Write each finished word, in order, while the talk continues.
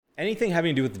Anything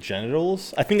having to do with the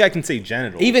genitals? I think I can say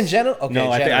genitals. Even genital? Okay,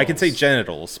 no, genitals. I can say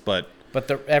genitals, but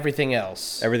everything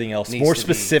else. Everything else more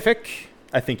specific.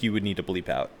 I think you would need to bleep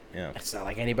out. Yeah. It's not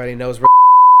like anybody knows where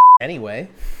anyway.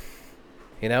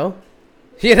 You know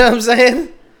what I'm saying?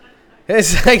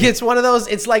 It's like it's one of those.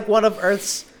 It's like one of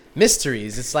Earth's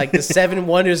mysteries. It's like the 7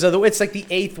 wonders of the. It's like the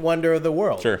 8th wonder of the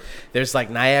world. Sure. There's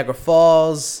like Niagara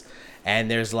Falls,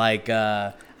 and there's like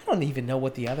I don't even know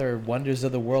what the other wonders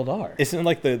of the world are. Isn't it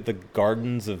like the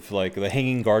gardens of like the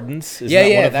Hanging Gardens?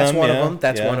 Isn't that's one of them.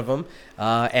 That's one of them.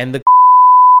 And the.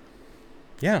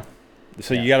 Yeah.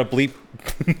 So you got to bleep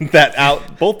that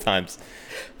out both times.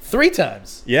 3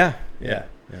 times. Yeah.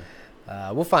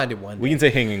 We'll find it one day. We can say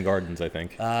Hanging Gardens, I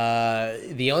think.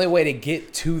 The only way to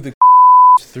get to the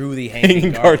through the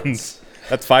Hanging Gardens.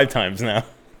 That's 5 times now.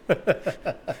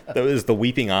 That was the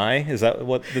Weeping Eye. Is that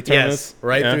what the term is?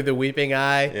 Right through the Weeping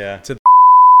Eye. Yeah. To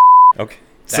okay.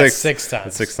 That's 6 times.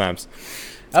 That's 6 times.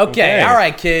 Okay. All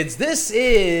right, kids. This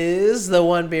is the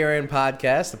One Beer In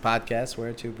podcast, the podcast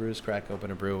where 2 brews crack open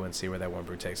a brew and see where that one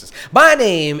brew takes us. My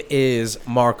name is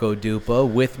Marco Dupa.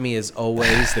 With me, as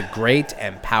always, the great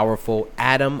and powerful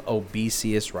Adam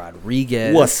Obesius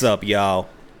Rodriguez. What's up, y'all?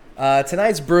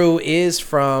 Tonight's brew is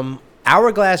from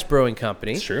Hourglass Brewing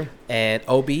Company. It's true. And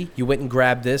Obi, you went and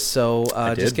grabbed this, so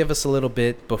just give us a little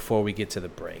bit before we get to the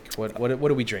break. What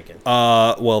are we drinking?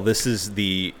 Well, this is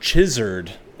the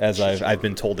Chizzard, as I've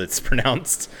been told it's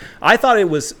pronounced. I thought it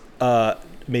was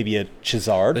maybe a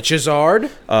Chizzard. The Chizzard?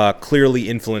 Clearly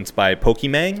influenced by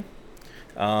Pokemon.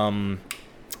 But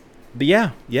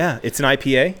yeah, it's an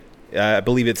IPA. I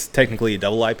believe it's technically a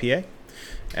double IPA.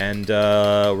 And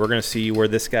we're going to see where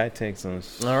this guy takes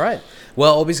us. All right.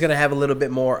 Well, Obi's going to have a little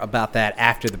bit more about that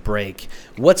after the break.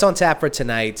 What's on tap for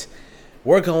tonight?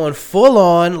 We're going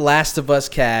full-on Last of Us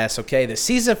cast, okay? The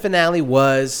season finale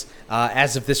was,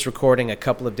 as of this recording, a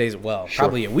couple of days,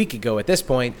 probably a week ago at this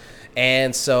point.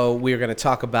 And so we're going to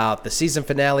talk about the season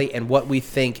finale and what we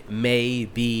think may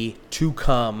be to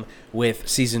come with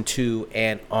season 2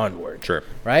 and onward. Sure.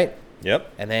 Right?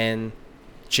 Yep. And then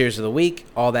cheers of the week,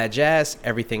 all that jazz,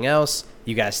 everything else.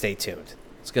 You guys stay tuned.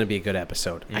 It's going to be a good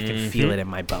episode. I can feel it in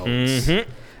my bones.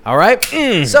 All right?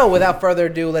 So without further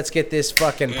ado, let's get this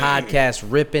fucking podcast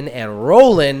ripping and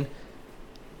rolling.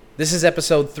 This is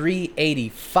episode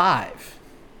 385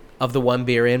 of the One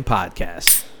Beer In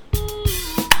podcast.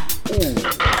 Ooh,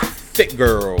 thick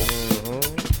girl.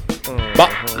 Bop.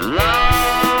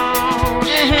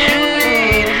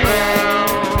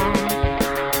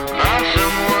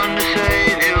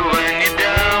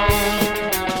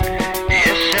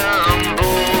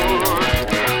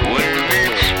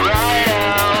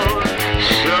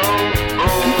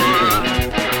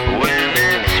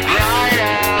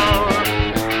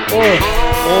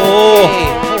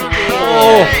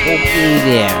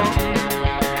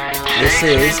 This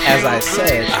is, as I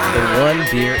said, the One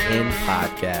Beer In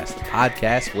podcast. The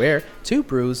podcast where 2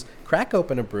 brews crack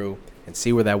open a brew and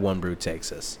see where that one brew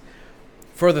takes us.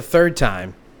 For the 3rd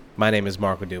time, my name is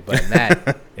Marco Dupa, and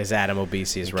that is Adam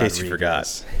Obesius Rodriguez. In case you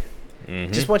forgot.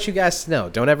 Just want you guys to know.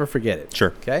 Don't ever forget it.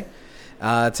 Sure. Okay?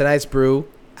 Tonight's brew,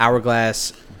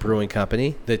 Hourglass Brewing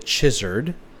Company, the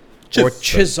Chizzard. Or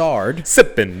Chizzard.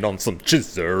 Sipping on some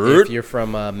Chizzard. If you're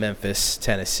from Memphis,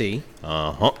 Tennessee.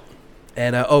 Uh-huh.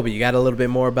 And, Obi, you got a little bit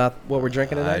more about what we're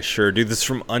drinking tonight? I sure do. This is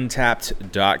from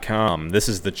Untapped.com. This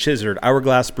is the Chizzard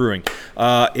Hourglass Brewing.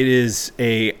 It is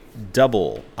a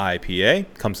double IPA.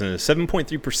 Comes in at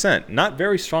 7.3%. Not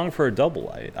very strong for a double,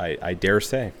 I dare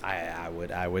say. I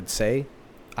would say.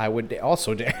 I would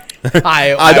also dare.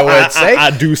 I would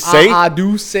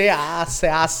say.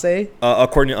 I say.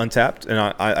 According to Untapped, and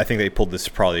I think they pulled this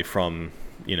probably from,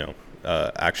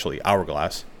 actually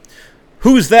Hourglass.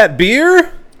 Who's that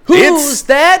beer? Who's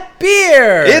that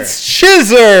beer? It's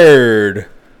Chizzard.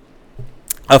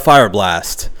 A fire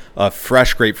blast of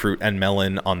fresh grapefruit and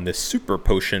melon on this super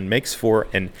potion makes for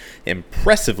an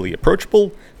impressively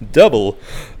approachable double,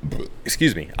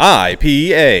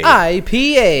 IPA.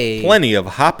 Plenty of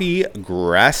hoppy,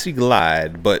 grassy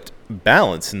glide, but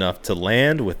balanced enough to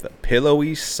land with a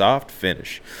pillowy, soft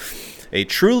finish. A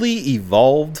truly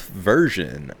evolved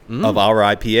version of our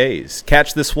IPAs.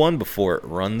 Catch this one before it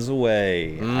runs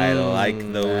away. I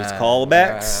like those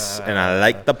callbacks, and I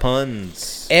like the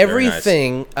puns.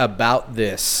 Everything about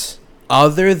this,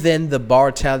 other than the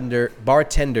bartender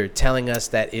telling us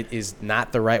that it is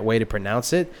not the right way to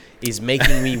pronounce it, is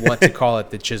making me want to call it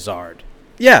the Chizzard.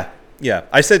 Yeah.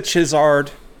 I said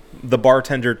Chizzard. The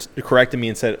bartender corrected me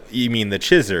and said, "You mean the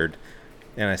Chizzard?"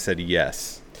 And I said,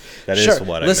 "Yes." That is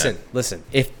what I meant. Listen.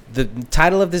 If the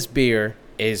title of this beer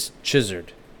is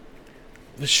Chizzard,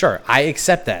 Sure, I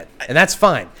accept that, and that's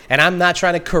fine. And I'm not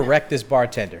trying to correct this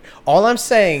bartender. All I'm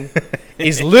saying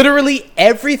is literally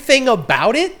everything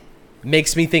about it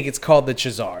makes me think it's called the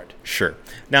Chizzard. Sure.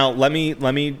 Now, let me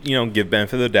give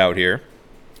benefit of the doubt here.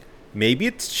 Maybe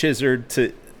it's Chizzard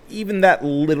to even that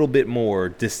little bit more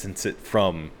distance it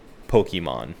from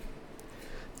Pokemon.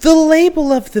 The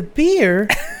label of the beer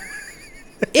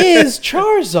is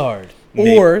Charizard.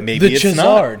 Or maybe the it's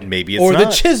Chizzard. Not. Maybe it's or not.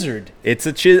 the Chizzard.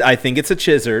 I think it's a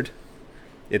Chizzard.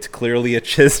 It's clearly a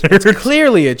Chizzard. It's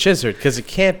clearly a Chizzard because it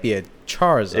can't be a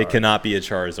Charizard. It cannot be a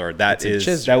Charizard.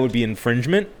 That would be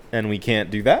infringement, and we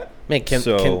can't do that. Man,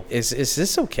 is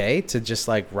this okay to just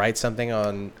like write something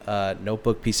on a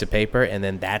notebook piece of paper and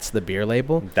then that's the beer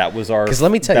label? That was our. Because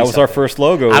let me tell you, that was our first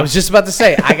logo. I was just about to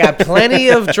say I got plenty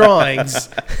of drawings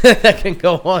that can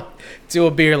go on to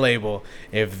a beer label.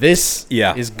 If this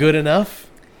is good enough.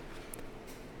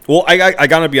 Well, I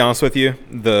gotta be honest with you.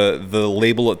 The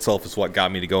label itself is what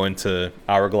got me to go into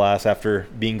Hourglass after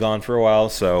being gone for a while.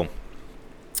 So,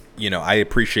 I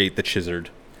appreciate the Chizzard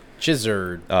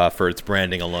for its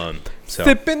branding alone. So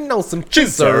sipping on some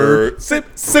Chizzard,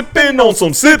 sipping on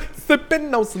some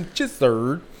sipping on some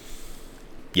Chizzard.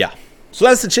 Yeah. So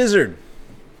that's the Chizzard.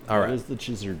 All right. That is the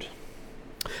Chizzard.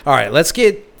 All right, let's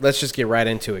just get right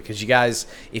into it because you guys,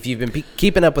 if you've been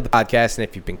keeping up with the podcast and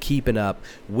if you've been keeping up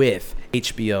with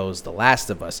HBO's The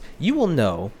Last of Us, you will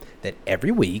know that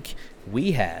every week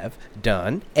we have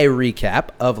done a recap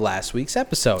of last week's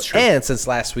episode. And since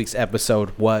last week's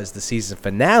episode was the season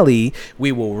finale,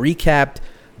 we will recap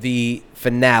the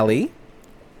finale.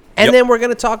 And then we're going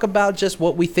to talk about just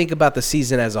what we think about the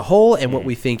season as a whole and what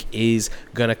we think is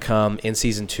going to come in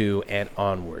season 2 and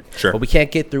onward. Sure. But we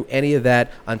can't get through any of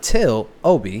that until,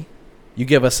 Obi, you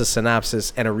give us a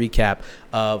synopsis and a recap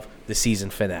of the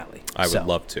season finale. I would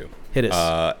love to. Hit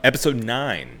us. Episode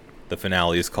 9, the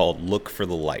finale, is called Look for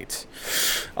the Light.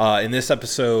 In this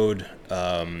episode,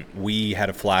 we had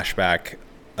a flashback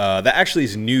that actually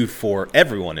is new for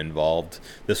everyone involved.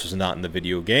 This was not in the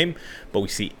video game, but we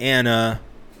see Anna,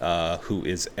 who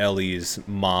is Ellie's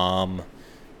mom,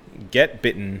 get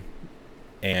bitten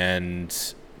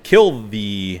and kill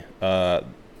the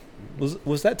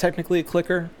was that technically a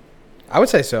clicker? I would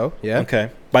say so, yeah. Okay.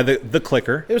 By the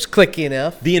clicker. It was clicky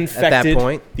enough the infected, at that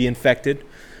point. The infected,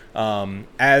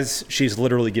 as she's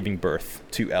literally giving birth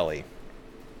to Ellie.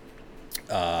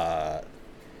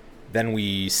 Then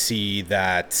we see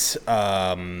that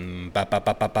Marlene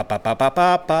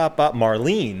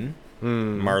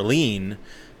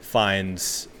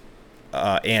finds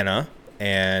Anna,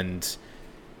 and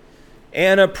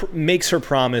Anna makes her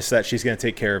promise that she's going to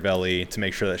take care of Ellie to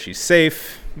make sure that she's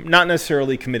safe. Not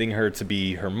necessarily committing her to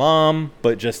be her mom,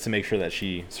 but just to make sure that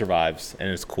she survives and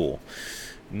is cool.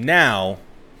 Now,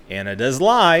 Anna does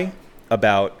lie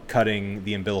about cutting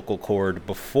the umbilical cord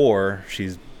before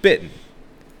she's bitten,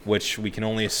 which we can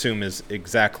only assume is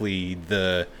exactly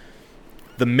the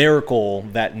miracle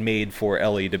that made for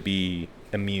Ellie to be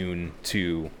immune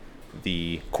to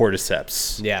the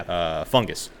cordyceps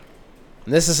fungus.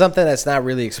 And this is something that's not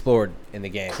really explored in the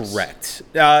games. Correct.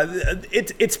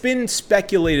 It's been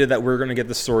speculated that we're going to get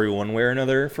the story one way or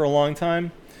another for a long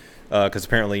time, because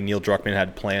apparently Neil Druckmann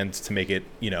had plans to make it,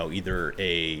 either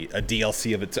a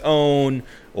DLC of its own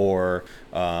or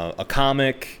a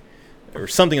comic or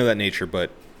something of that nature. But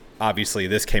obviously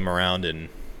this came around and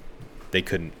they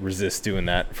couldn't resist doing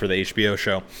that for the HBO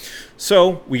show.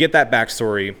 So we get that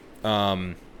backstory,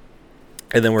 and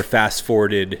then we're fast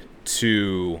forwarded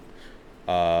to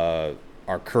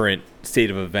our current state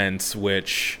of events,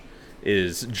 which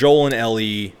is Joel and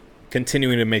Ellie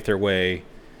continuing to make their way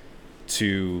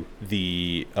to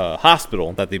the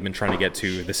hospital that they've been trying to get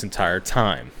to this entire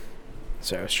time.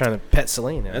 So I was trying to pet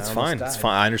Celine. That's fine. It's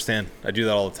fine. I understand. I do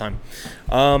that all the time.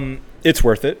 It's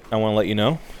worth it. I want to let you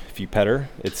know. If you pet her,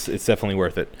 it's definitely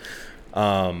worth it.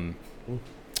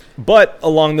 But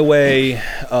along the way,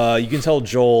 you can tell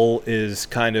Joel is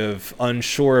kind of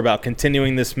unsure about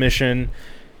continuing this mission,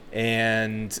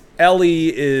 and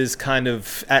Ellie is kind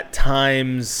of at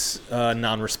times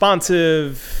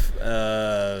non-responsive,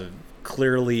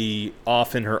 clearly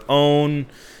off in her own,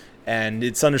 and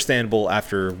it's understandable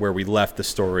after where we left the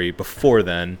story before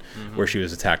then, where she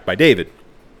was attacked by David.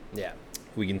 Yeah,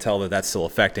 we can tell that that's still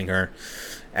affecting her.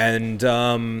 And,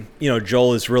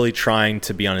 Joel is really trying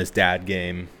to be on his dad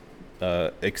game,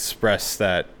 express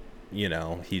that,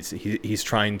 he's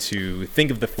trying to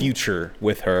think of the future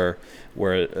with her,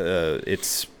 where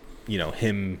it's,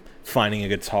 him finding a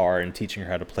guitar and teaching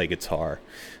her how to play guitar,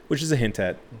 which is a hint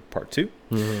at part 2.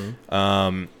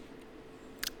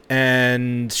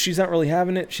 And she's not really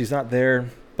having it. She's not there.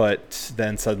 But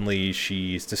then suddenly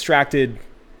she's distracted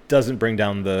doesn't bring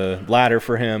down the ladder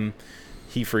for him.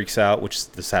 He freaks out,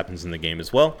 which this happens in the game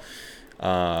as well.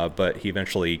 But he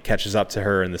eventually catches up to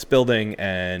her in this building,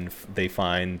 and they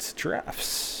find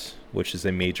giraffes, which is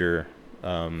a major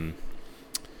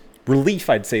relief,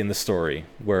 I'd say, in the story,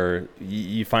 where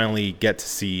you finally get to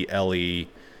see Ellie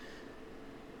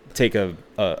take a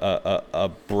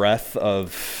breath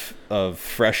of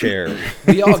fresh air.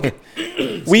 We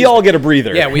all get a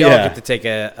breather. Yeah, we all get to take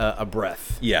a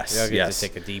breath. Yes, we all get to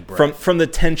take a deep breath from the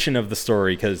tension of the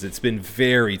story, because it's been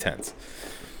very tense.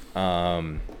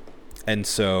 And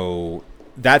so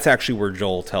that's actually where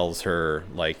Joel tells her,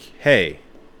 like, hey,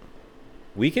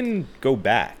 we can go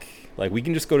back. Like, we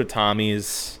can just go to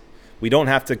Tommy's. We don't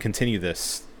have to continue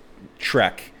this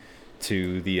trek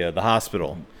to the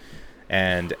hospital.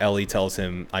 And Ellie tells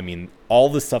him, I mean, all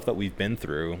the stuff that we've been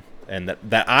through and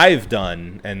that I've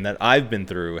done and that I've been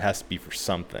through has to be for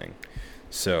something.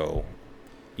 So,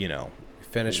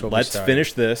 let's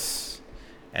finish this,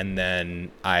 and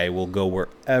then I will go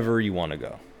wherever you want to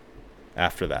go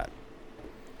after that.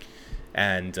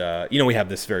 And, we have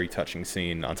this very touching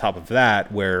scene on top of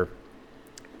that where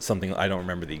something, I don't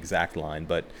remember the exact line,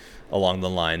 but along the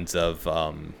lines of,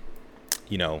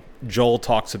 Joel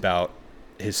talks about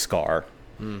his scar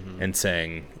and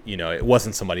saying, it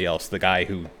wasn't somebody else. The guy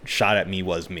who shot at me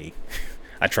was me.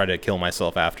 I tried to kill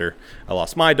myself after I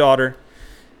lost my daughter.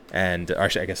 And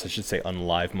actually, I guess I should say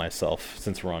unalive myself,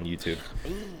 since we're on YouTube.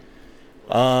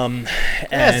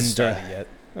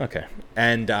 Okay.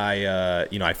 And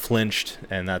I flinched,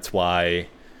 and that's why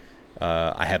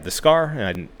I have the scar,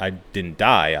 and I didn't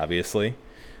die, obviously.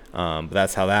 But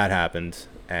that's how that happened.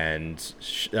 And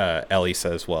Ellie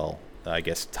says, well, I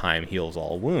guess time heals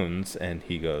all wounds. And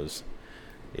he goes,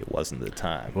 it wasn't the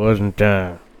time. Wasn't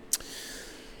time.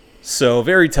 So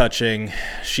very touching.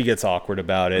 She gets awkward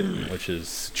about it, which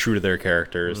is true to their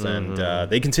characters. And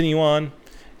they continue on.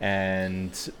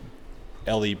 And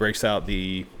Ellie breaks out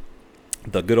the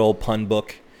good old pun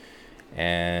book.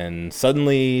 And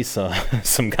suddenly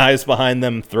some guys behind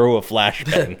them throw a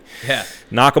flashbang. Yeah.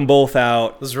 Knock them both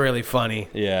out. It was really funny.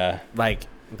 Yeah. Like,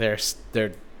 they're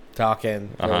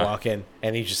talking, they're walking,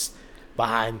 and he's just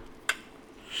behind.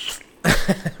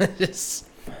 Just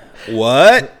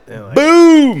what? Like,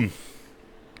 boom.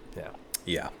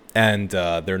 Yeah. And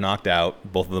they're knocked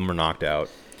out. Both of them are knocked out.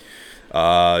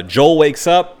 Joel wakes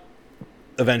up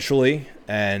eventually,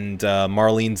 and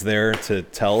Marlene's there to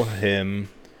tell him,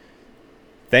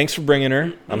 thanks for bringing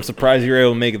her. I'm surprised you were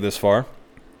able to make it this far,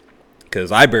 because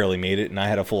I barely made it, and I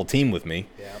had a full team with me.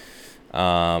 Yeah.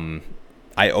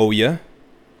 I owe you.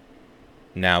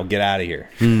 Now get out of here,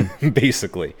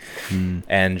 basically.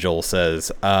 And Joel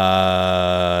says,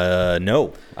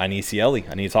 no, I need to see Ellie.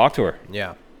 I need to talk to her.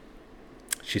 Yeah.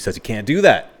 She says, you can't do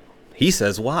that. He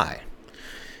says, why?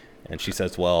 And she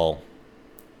says, well,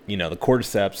 the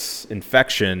cordyceps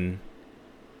infection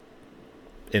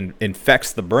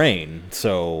infects the brain.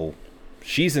 So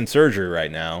she's in surgery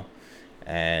right now.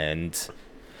 And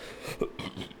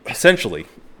essentially,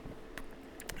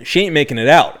 she ain't making it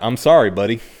out. I'm sorry,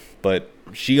 buddy, but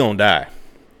she gonna die.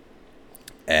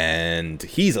 And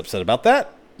he's upset about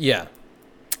that. Yeah.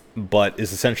 But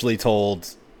is essentially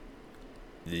told,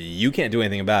 you can't do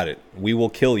anything about it. We will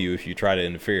kill you if you try to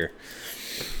interfere.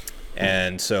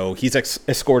 And so he's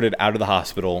escorted out of the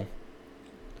hospital.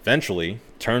 Eventually,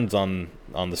 turns on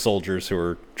the soldiers who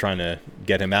are trying to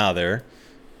get him out of there.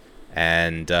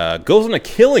 And goes on a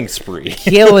killing spree.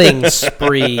 It's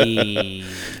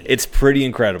pretty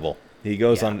incredible. He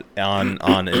goes on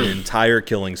an entire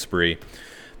killing spree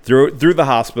through the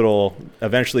hospital.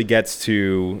 Eventually gets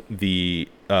to the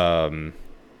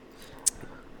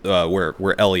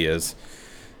where Ellie is,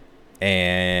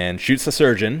 and shoots the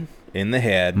surgeon in the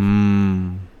head.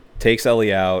 Takes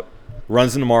Ellie out.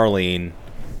 Runs into Marlene.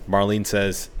 Marlene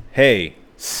says, "Hey,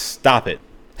 stop it!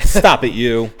 Stop it,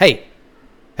 you! Hey,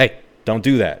 don't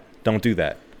do that! Don't do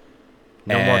that!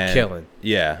 No more killing."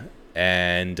 Yeah,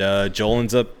 and Joel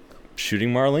ends up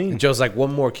shooting Marlene. And Joe's like,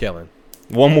 one more killing.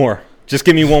 One more. Just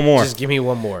give me one more. Just give me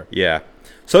one more. Yeah.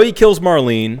 So he kills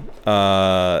Marlene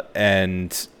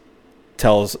and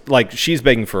tells, like, she's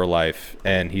begging for her life,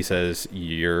 and he says,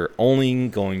 you're only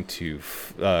going to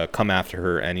come after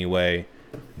her anyway,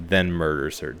 then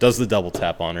murders her. Does the double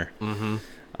tap on her.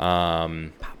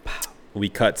 We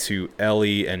cut to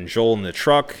Ellie and Joel in the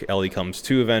truck. Ellie comes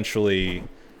to eventually.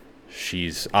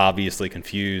 She's obviously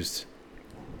confused.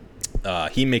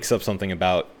 He makes up something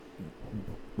about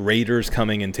raiders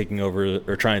coming and taking over,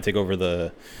 or trying to take over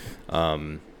the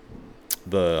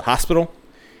hospital.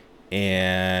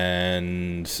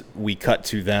 And we cut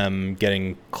to them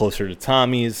getting closer to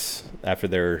Tommy's after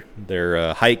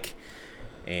their hike.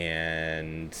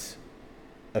 And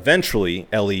eventually,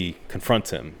 Ellie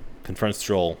confronts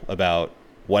Joel about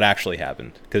what actually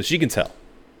happened, because she can tell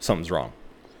something's wrong.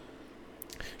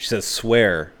 She says,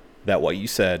 "Swear that what you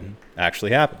said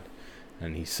actually happened."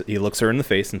 And he looks her in the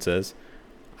face and says,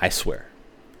 "I swear."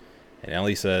 And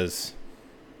Ellie says,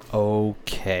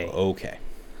 Okay.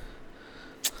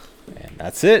 And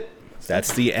that's it.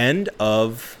 That's the end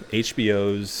of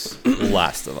HBO's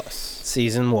Last of Us.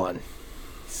 Season 1.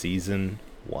 Season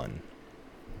 1.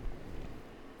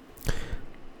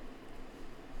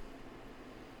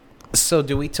 So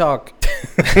do we talk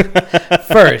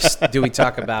first? Do we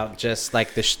talk about just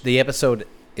like the episode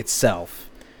itself,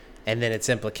 and then its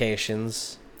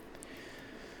implications?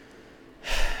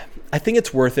 I think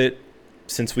it's worth it,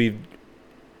 since we've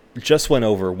just went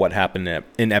over what happened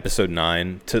in episode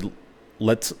 9, to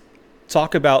let's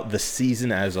talk about the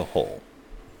season as a whole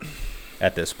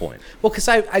at this point. Well, because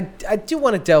I do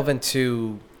want to delve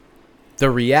into the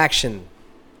reaction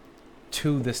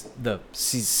to the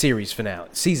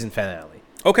season finale.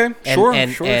 Okay, sure.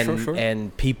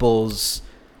 And people's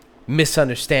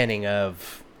misunderstanding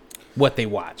of what they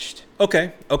watched.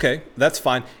 Okay, that's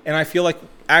fine. And I feel like,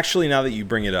 actually, now that you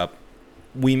bring it up,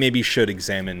 we maybe should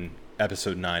examine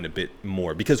episode 9 a bit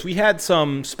more, because we had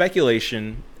some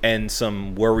speculation and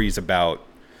some worries about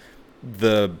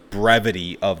the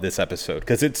brevity of this episode,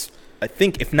 because it's, I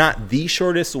think, if not the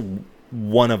shortest,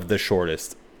 one of the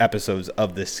shortest episodes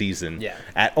of this season. Yeah.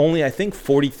 At only, I think,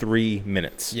 43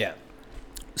 minutes. Yeah.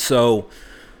 So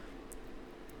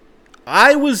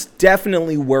I was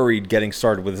definitely worried getting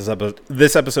started with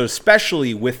this episode,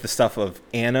 especially with the stuff of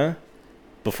Anna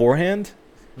beforehand.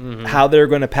 Mm-hmm. How they're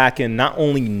going to pack in not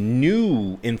only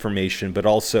new information, but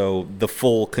also the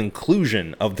full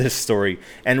conclusion of this story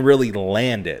and really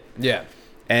land it. Yeah.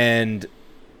 And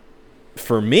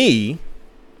for me,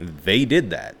 they did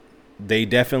that. They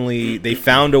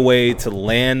found a way to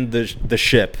land the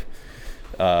ship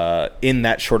in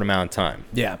that short amount of time.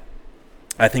 Yeah.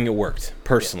 I think it worked,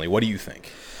 personally. Yeah. What do you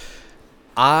think?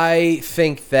 I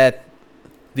think that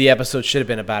the episode should have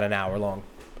been about an hour long.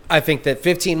 I think that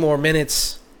 15 more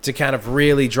minutes to kind of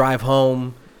really drive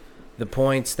home the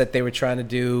points that they were trying to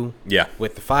do. Yeah.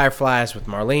 With the Fireflies, with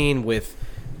Marlene, with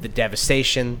the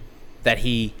devastation that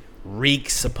he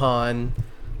wreaks upon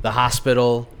the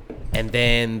hospital, and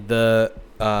then the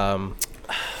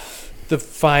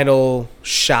final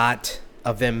shot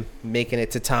of them making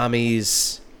it to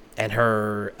Tommy's, and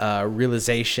her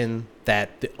realization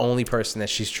that the only person that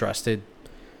she's trusted,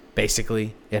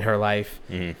 basically, in her life,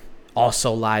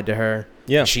 also lied to her.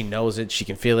 Yeah. She knows it. She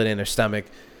can feel it in her stomach.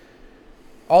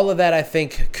 All of that, I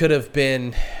think, could have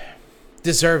been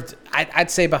deserved, I'd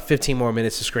say, about 15 more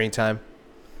minutes of screen time.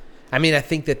 I mean, I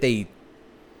think that they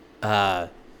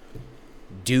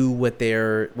do what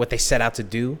they set out to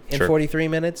do in 43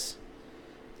 minutes.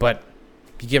 But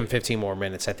if you give them 15 more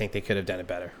minutes, I think they could have done it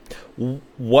better.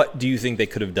 What do you think they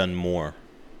could have done more?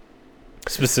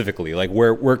 Specifically, like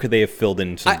where could they have filled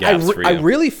in some gaps for you? I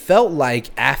really felt like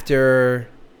after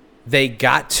they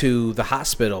got to the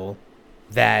hospital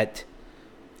that,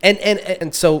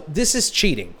 and so this is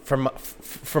cheating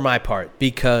for my part,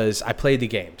 because I played the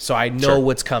game, so I know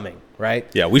what's coming, right?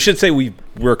 Yeah, we should say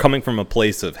we're coming from a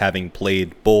place of having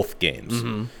played both games.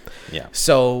 Mm-hmm. Yeah.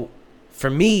 So for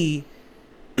me,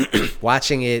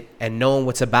 watching it and knowing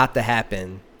what's about to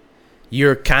happen,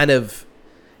 you're kind of.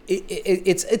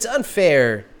 It's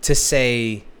unfair to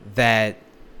say that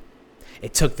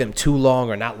it took them too long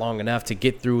or not long enough to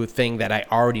get through a thing that I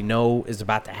already know is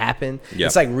about to happen. Yep.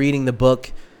 It's like reading the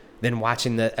book, then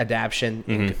watching the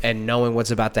adaptation and knowing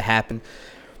what's about to happen.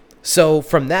 So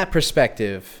from that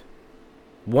perspective,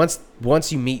 once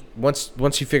you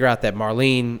figure out that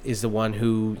Marlene is the one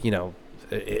who, you know,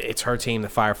 it's her team, the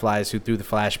Fireflies, who threw the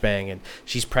flashbang, and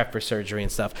she's prepped for surgery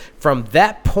and stuff. From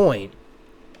that point,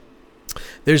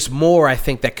 there's more, I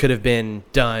think, that could have been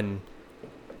done.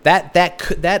 That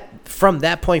from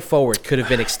that point forward could have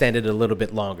been extended a little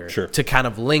bit longer to kind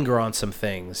of linger on some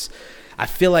things. I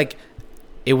feel like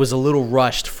it was a little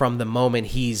rushed from the moment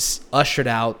he's ushered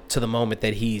out to the moment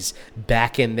that he's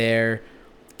back in there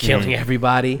killing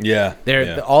everybody. Yeah.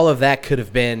 All of that could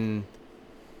have been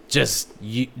just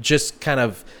kind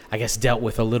of, I guess, dealt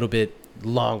with a little bit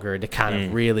longer to kind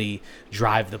of really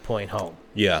drive the point home.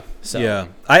 Yeah. So. Yeah.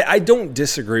 I don't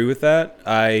disagree with that.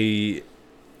 I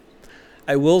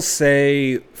will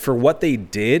say, for what they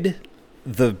did,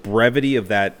 the brevity of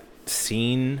that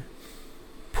scene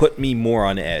put me more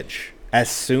on edge. As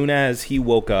soon as he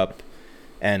woke up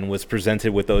and was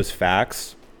presented with those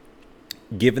facts,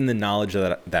 given the knowledge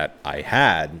that I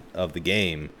had of the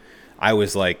game, I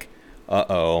was like,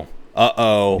 uh-oh,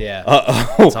 Yeah.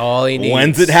 That's all he needs.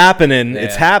 When's it happening? Yeah.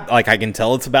 It's like I can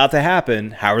tell it's about to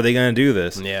happen. How are they going to do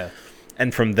this? Yeah.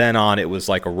 And from then on, it was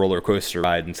like a roller coaster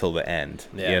ride until the end.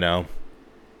 Yeah. You know,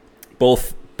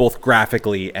 both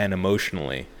graphically and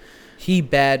emotionally. He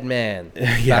bad man.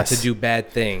 Yes. About to do bad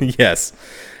things. Yes.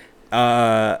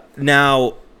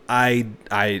 Now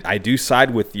I do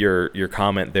side with your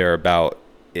comment there about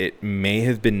it may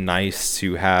have been nice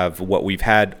to have what we've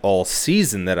had all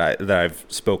season that I've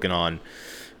spoken on,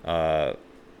 kind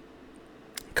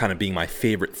of being my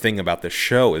favorite thing about this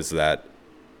show is that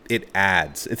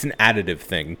it's an additive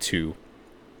thing to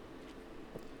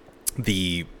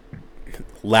the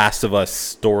Last of Us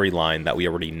storyline that we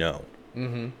already know.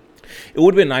 Mm-hmm. It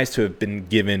would have been nice to have been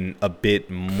given a bit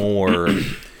more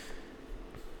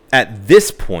at this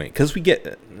point, because we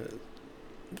get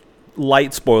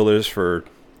light spoilers for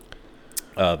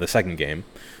the second game.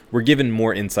 We're given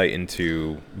more insight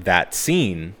into that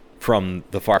scene from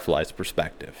the Firefly's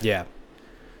perspective. Yeah.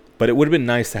 But it would have been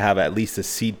nice to have at least a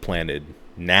seed planted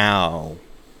now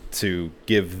to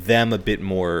give them a bit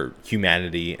more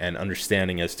humanity and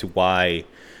understanding as to why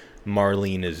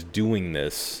Marlene is doing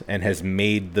this and has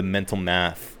made the mental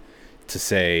math to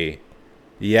say,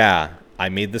 yeah, I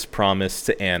made this promise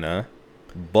to Anna,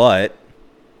 but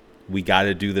we got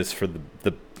to do this for the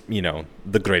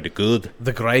greater good.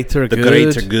 The greater good.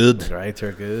 The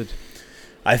greater good.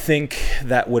 I think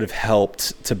that would have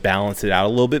helped to balance it out a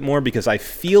little bit more, because I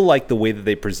feel like the way that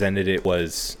they presented it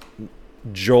was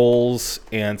Joel's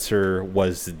answer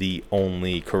was the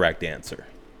only correct answer.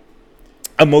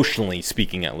 Emotionally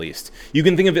speaking, at least. You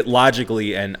can think of it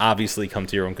logically and obviously come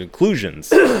to your own conclusions.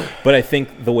 But I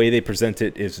think the way they present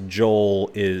it is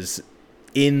Joel is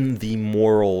in the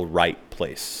moral right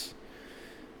place.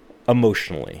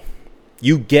 Emotionally.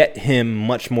 You get him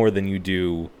much more than you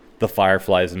do the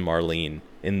Fireflies and Marlene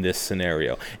in this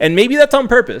scenario. And maybe that's on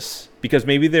purpose, because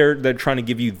maybe they're trying to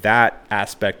give you that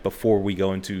aspect before we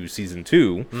go into season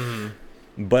 2. Mm-hmm.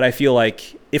 But I feel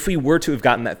like if we were to have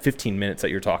gotten that 15 minutes that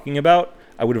you're talking about,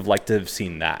 I would have liked to have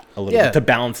seen that a little bit to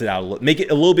balance it out a little, make it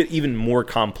a little bit even more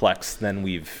complex than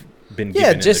we've been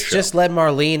given in the show. Just let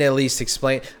Marlene at least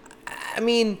explain. I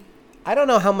mean, I don't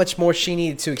know how much more she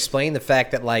needed to explain the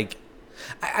fact that, like,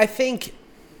 I think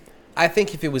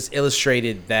if it was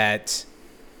illustrated that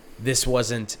this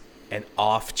wasn't an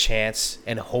off chance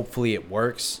and hopefully it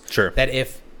works. Sure. That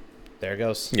if there it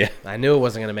goes. Yeah. I knew it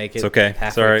wasn't going to make it. It's okay. Halfway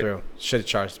it's all right. through. Should have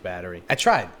charged the battery. I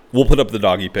tried. We'll put up the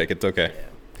doggy pic. It's okay. Yeah.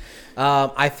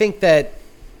 I think that.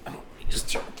 Oh, let me just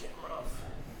turn the camera off.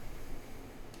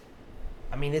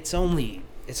 I mean, it's only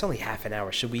half an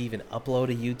hour. Should we even upload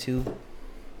to YouTube?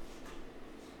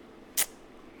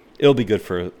 It'll be good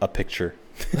for a picture.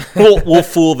 We'll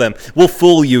fool them. We'll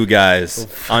fool you guys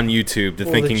on YouTube to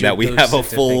thinking that we have a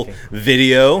full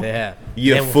video. Yeah.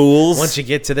 You fools. Once you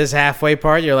get to this halfway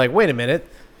part, you're like, wait a minute.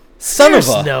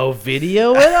 There's no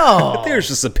video at all. There's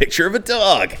just a picture of a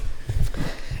dog.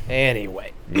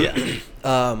 Anyway. Yeah.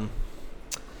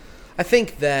 I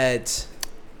think that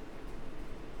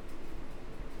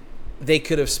they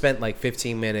could have spent like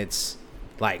 15 minutes,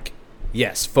 like,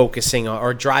 yes, focusing on,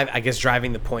 or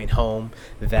driving the point home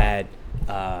that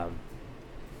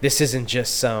this isn't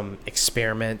just some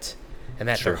experiment and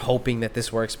that they're hoping that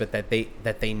this works, but that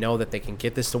they know that they can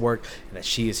get this to work and that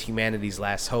she is humanity's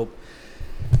last hope.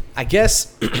 I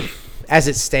guess as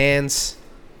it stands,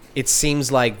 it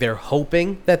seems like they're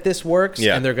hoping that this works,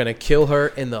 and they're going to kill her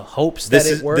in the hopes that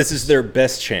it works. This is their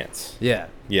best chance. Yeah.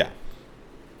 Yeah.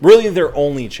 Really their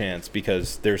only chance,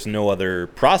 because there's no other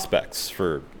prospects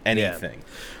for anything. Yeah.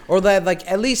 Or that,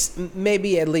 like, at least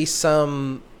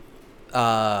some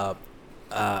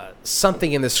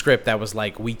something in the script that was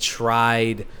like, we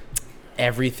tried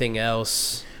everything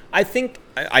else. I think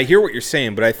I hear what you're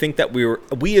saying, but I think that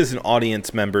we as an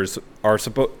audience members are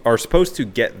supposed to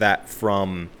get that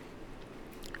from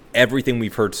everything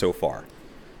we've heard so far.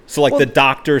 So, like, the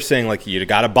doctor saying, like, you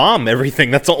got to bomb everything.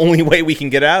 That's the only way we can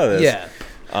get out of this. Yeah.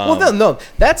 No.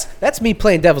 That's me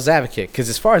playing devil's advocate, because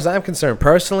as far as I'm concerned,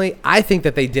 personally, I think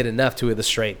that they did enough to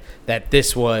illustrate that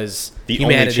this was the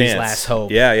humanity's last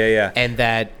hope. Yeah. And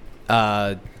that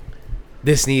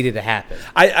this needed to happen.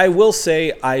 I will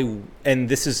say, and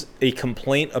this is a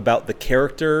complaint about the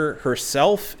character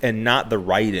herself and not the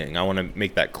writing. I want to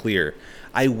make that clear.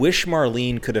 I wish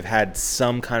Marlene could have had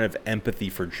some kind of empathy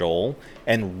for Joel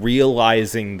and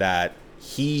realizing that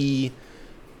he,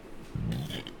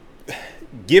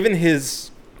 given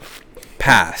his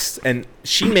past, and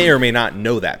she may or may not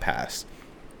know that past,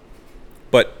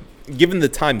 but given the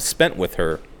time spent with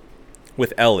her,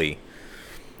 with Ellie,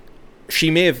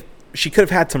 she could have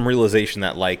had some realization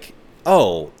that, like,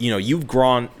 oh, you've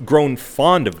grown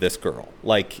fond of this girl.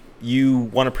 Like, you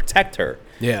want to protect her.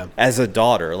 Yeah. As a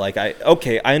daughter. Like, I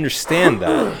understand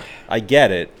that. I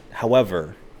get it.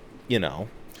 However,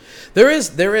 there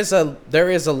is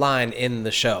a line in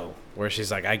the show where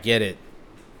she's like, I get it.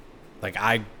 Like,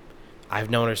 I've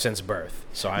known her since birth.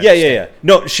 So I understand. Yeah.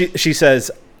 No, she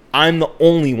says, I'm the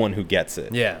only one who gets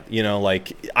it. Yeah.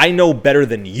 Like, I know better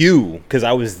than you because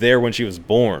I was there when she was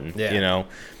born. Yeah.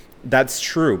 That's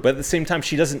true. But at the same time,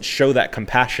 she doesn't show that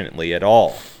compassionately at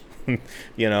all.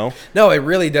 No, it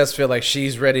really does feel like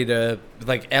she's ready to,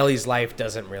 like, Ellie's life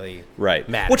doesn't really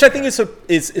matter. Which I think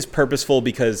is purposeful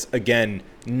because, again,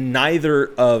 neither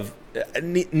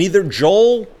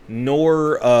Joel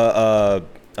nor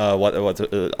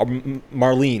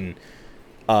Marlene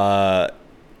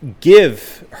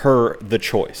give her the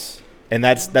choice, and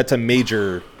that's a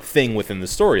major thing within the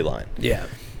storyline. Yeah.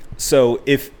 So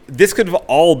if this could have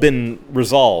all been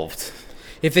resolved,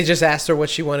 if they just asked her what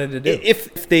she wanted to do,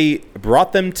 if they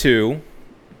brought them to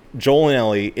Joel and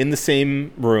Ellie in the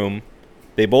same room,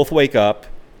 they both wake up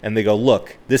and they go,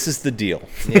 "Look, this is the deal.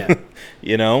 Yeah,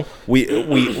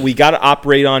 we got to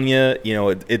operate on you.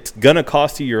 It's gonna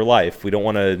cost you your life. We don't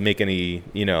want to make any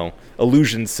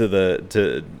allusions to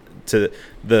the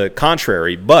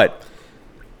contrary, but."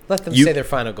 Let them say their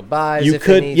final goodbyes. You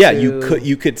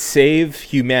could save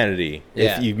humanity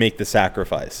if you make the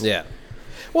sacrifice. Yeah.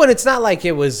 Well, and it's not like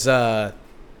it was a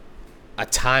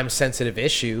time-sensitive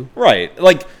issue, right?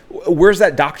 Like, where's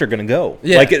that doctor going to go?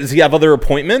 Yeah. Like, does he have other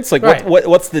appointments? Like, right.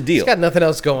 what's the deal? He's got nothing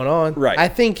else going on, right? I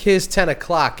think his 10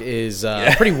 o'clock is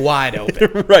pretty wide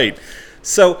open, right?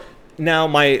 So now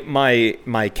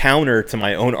my counter to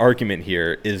my own argument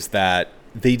here is that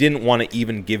they didn't want to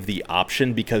even give the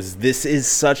option because this is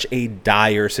such a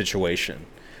dire situation.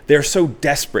 They're so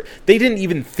desperate. They didn't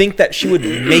even think that she would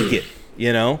make it,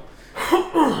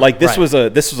 Like, this was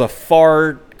a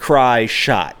far cry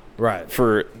shot. Right.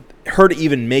 For her to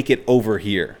even make it over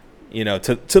here,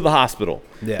 to the hospital.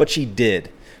 Yeah. But she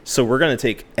did. So we're going to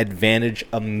take advantage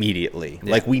immediately.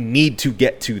 Yeah. Like, we need to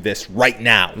get to this right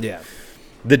now. Yeah.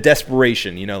 The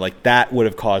desperation, like, that would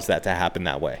have caused that to happen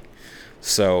that way.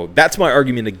 So that's my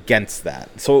argument against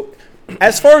that. So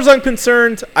as far as I'm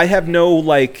concerned, I have no,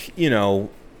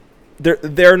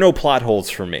 there are no plot holes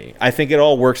for me. I think it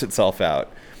all works itself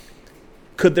out.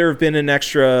 Could there have been an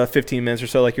extra 15 minutes or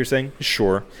so, like you're saying?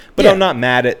 Sure. But I'm not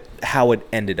mad at how it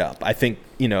ended up. I think,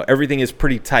 everything is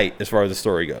pretty tight as far as the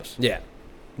story goes. Yeah.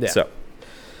 Yeah. So.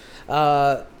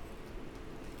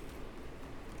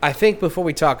 I think before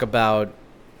we talk about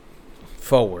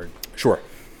forward. Sure.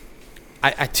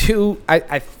 I feel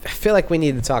like we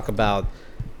need to talk about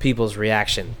people's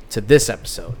reaction to this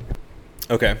episode.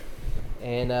 Okay.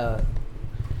 And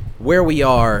where we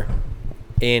are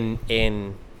in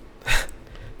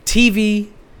TV,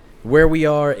 where we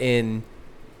are in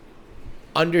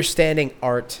understanding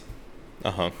art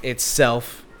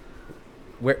itself.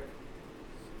 That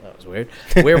was weird.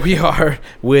 Where we are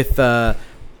with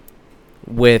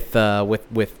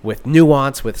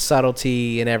nuance, with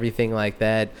subtlety, and everything like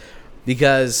that.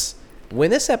 Because when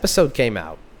this episode came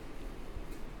out,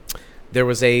 there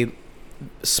was a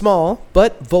small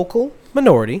but vocal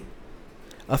minority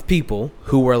of people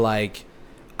who were like,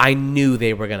 I knew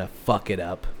they were going to fuck it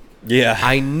up. Yeah.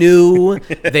 I knew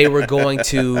they were going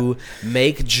to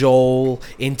make Joel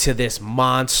into this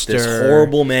monster. This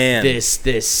horrible man.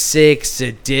 This sick,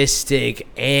 sadistic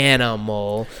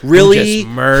animal. Really? Who just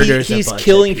murders he's a bunch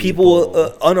killing of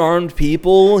people. Unarmed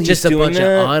people? He's just a doing bunch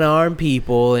that? of unarmed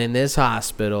people in this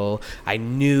hospital. I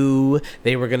knew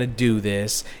they were going to do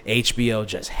this. HBO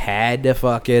just had to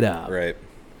fuck it up. Right.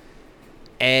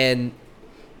 And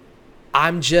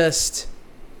I'm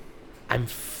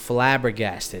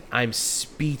flabbergasted. I'm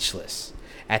speechless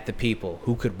at the people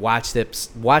who could watch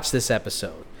this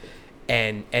episode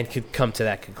and could come to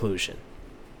that conclusion.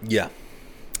 Yeah.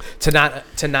 To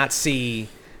not see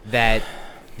that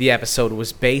the episode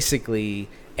was basically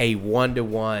a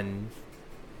 1-to-1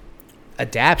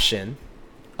 adaptation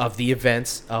of the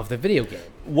events of the video game.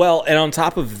 Well, and on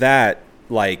top of that,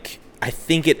 like, I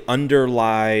think it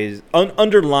underlines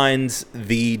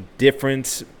the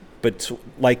difference, but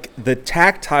like the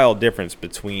tactile difference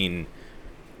between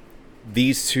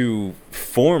these two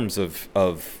forms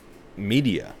of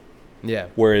media. Yeah.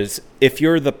 Whereas if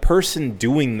you're the person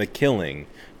doing the killing,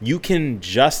 you can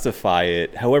justify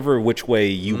it however which way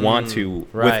you want to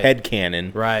with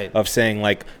headcanon of saying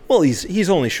like, well, he's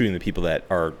only shooting the people that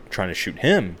are trying to shoot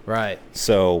him. Right.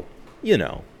 So,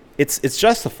 it's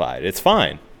justified. It's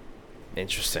fine.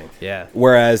 Interesting. Yeah.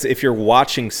 Whereas if you're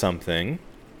watching something,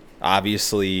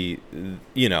 obviously,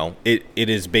 it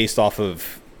is based off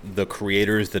of the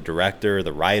creators, the director,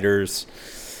 the writers,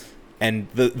 and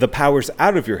the power's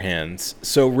out of your hands.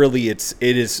 So really, it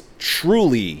is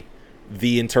truly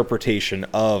the interpretation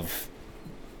of,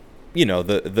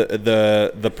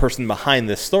 the person behind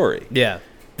this story. Yeah.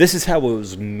 This is how it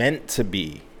was meant to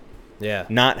be. Yeah.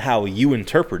 Not how you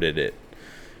interpreted it.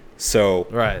 So,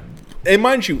 right. And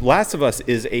mind you, Last of Us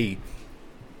is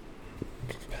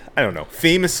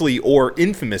famously or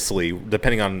infamously,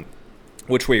 depending on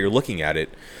which way you're looking at it,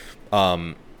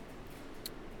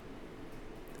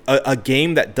 a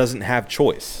game that doesn't have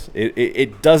choice.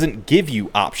 It doesn't give you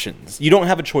options. You don't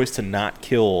have a choice to not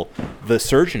kill the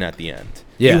surgeon at the end.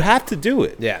 Yeah. You have to do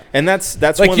it. Yeah. And that's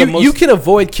like one of the most... You can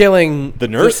avoid killing... the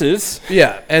nurses.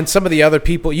 And some of the other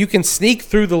people. You can sneak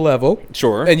through the level.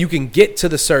 Sure. And you can get to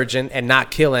the surgeon and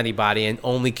not kill anybody and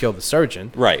only kill the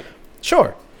surgeon. Right.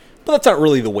 Sure. But that's not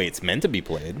really the way it's meant to be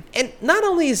played. And not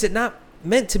only is it not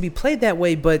meant to be played that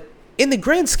way, but in the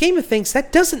grand scheme of things,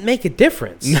 that doesn't make a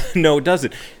difference. No, it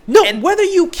doesn't. No, and whether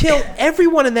you kill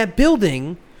everyone in that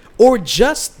building or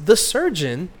just the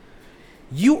surgeon,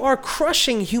 you are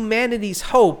crushing humanity's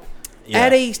hope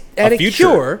at a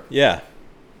cure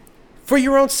for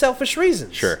your own selfish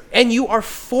reasons. Sure. And you are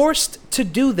forced to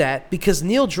do that because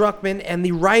Neil Druckmann and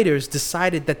the writers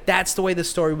decided that that's the way the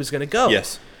story was going to go.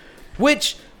 Yes.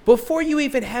 Which, before you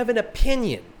even have an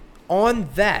opinion on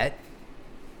that,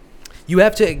 you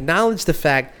have to acknowledge the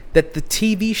fact that the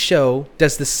TV show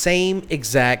does the same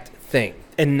exact thing.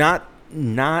 And not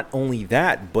only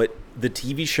that, but the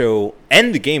TV show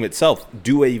and the game itself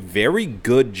do a very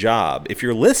good job, if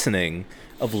you're listening,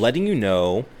 of letting you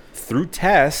know through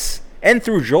Tess and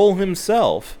through Joel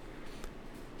himself,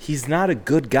 he's not a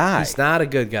good guy. He's not a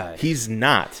good guy. He's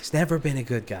not. He's never been a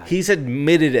good guy. He's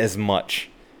admitted as much.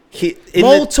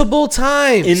 Multiple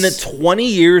times. In the 20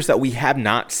 years that we have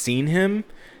not seen him,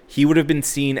 he would have been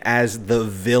seen as the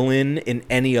villain in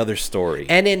any other story.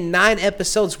 And in 9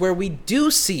 episodes where we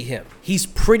do see him, he's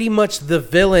pretty much the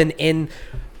villain in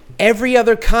every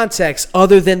other context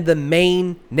other than the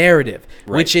main narrative,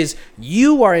 which is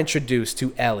you are introduced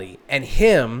to Ellie and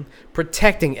him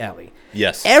protecting Ellie.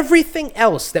 Yes. Everything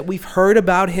else that we've heard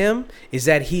about him is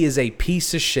that he is a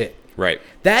piece of shit. Right.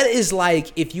 That is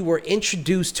like if you were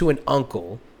introduced to an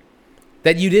uncle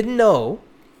that you didn't know,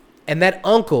 and that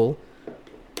uncle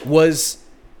was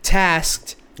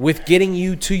tasked with getting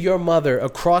you to your mother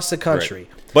across the country.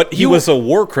 Right. But he was a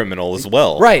war criminal as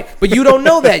well. Right. But you don't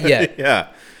know that yet. Yeah.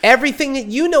 Everything that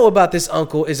you know about this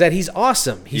uncle is that he's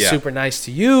awesome. He's super nice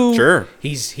to you. Sure.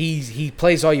 He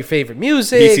plays all your favorite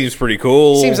music. He seems pretty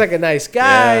cool. Seems like a nice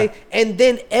guy. Yeah. And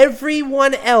then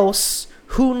everyone else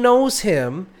who knows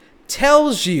him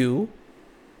tells you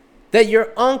that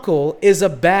your uncle is a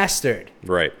bastard.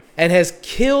 Right. And has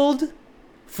killed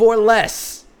for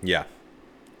less. Yeah.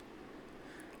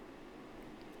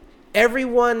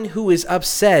 Everyone who is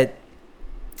upset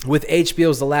with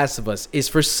HBO's The Last of Us is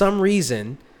for some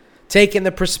reason taking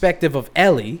the perspective of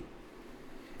Ellie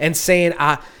and saying,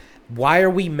 why are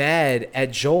we mad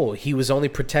at Joel? He was only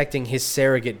protecting his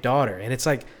surrogate daughter. And it's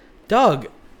like, Doug,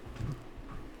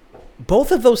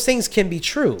 both of those things can be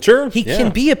true. Sure. He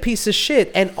can be a piece of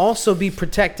shit and also be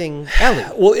protecting Ellie.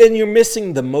 Well, and you're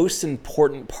missing the most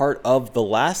important part of The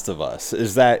Last of Us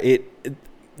is that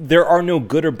there are no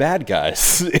good or bad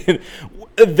guys.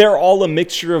 They're all a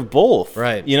mixture of both.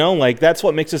 Right. That's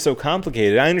what makes it so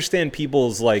complicated. I understand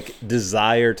people's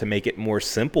desire to make it more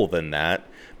simple than that,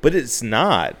 but it's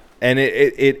not. And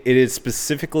it is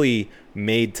specifically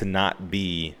made to not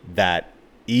be that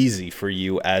easy for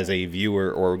you as a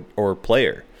viewer or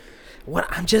player.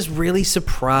 I'm just really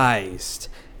surprised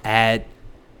at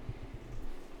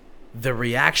the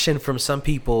reaction from some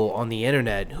people on the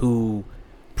internet who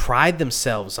pride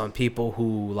themselves on people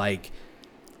who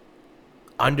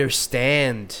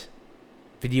understand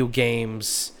video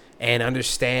games and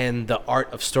understand the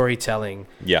art of storytelling.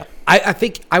 Yeah. I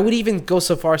think I would even go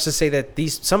so far as to say that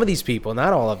some of these people,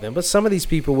 not all of them, but some of these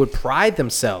people would pride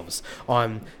themselves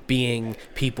on being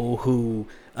people who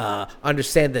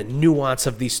understand the nuance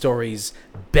of these stories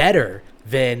better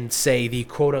than, say, the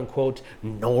quote-unquote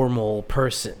normal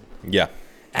person. Yeah.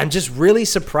 I'm just really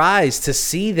surprised to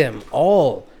see them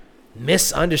all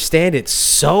misunderstand it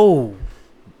so,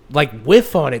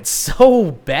 whiff on it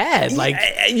so bad.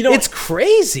 It's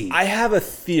crazy. I have a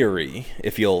theory,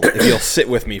 if you'll sit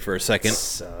with me for a second.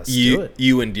 Let's do it.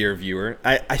 You and dear viewer.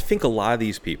 I think a lot of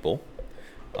these people,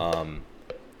 a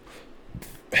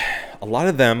lot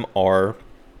of them are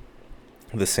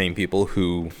the same people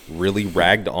who really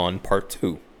ragged on part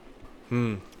 2.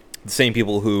 The same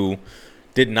people who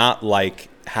did not like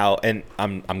how, and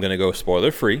I'm gonna go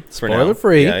spoiler free. Spoiler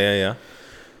free. Yeah.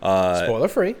 Spoiler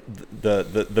free.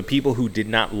 The people who did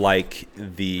not like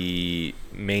the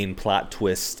main plot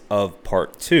twist of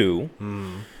part 2,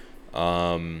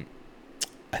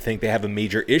 I think they have a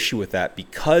major issue with that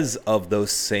because of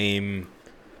those same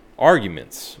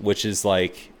arguments, which is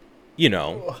like, you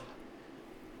know,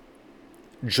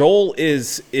 Joel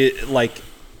is the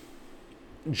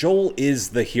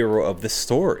hero of the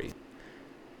story.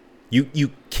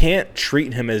 You can't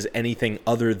treat him as anything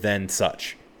other than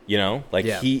such, you know? Like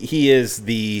he's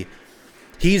the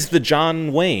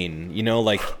John Wayne, you know,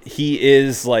 like he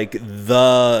is like he's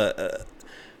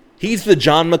the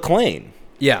John McClane.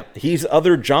 Yeah. He's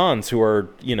other Johns who are,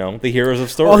 you know, the heroes of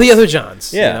stories. All the other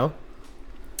Johns, yeah. You know?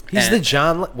 He's the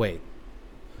John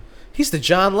He's the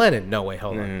John Lennon. No, wait,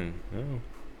 hold on.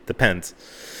 Depends.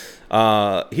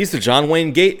 He's the John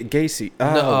Wayne Gacy.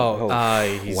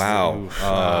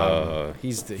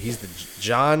 He's the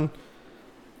John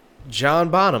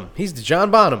Bonham. He's the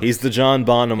John Bonham. He's the John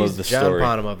Bonham of the story. John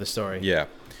Bonham of the story. Yeah.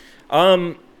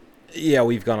 Yeah,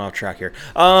 we've gone off track here.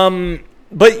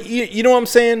 But you know what I'm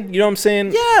saying? You know what I'm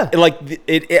saying? Yeah. Like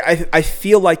I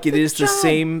feel like it is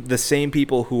the same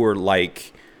people who are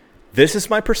like, this is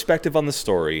my perspective on the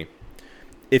story.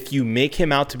 If you make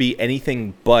him out to be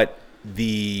anything but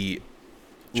the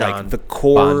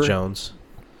core Bon Jones,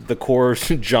 the core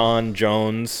John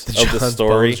Jones of the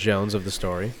story, Bones Jones of the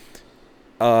story,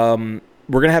 we're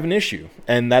gonna have an issue,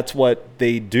 and that's what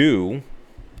they do.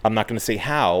 I'm not gonna say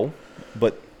how,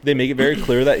 but they make it very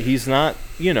clear that he's not,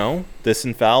 you know, this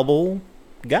infallible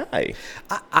guy.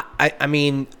 I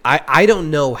mean, I don't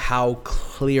know how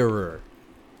clearer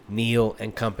Neil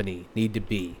and company need to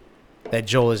be that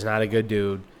Joel is not a good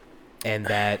dude, and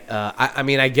that I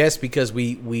mean, I guess because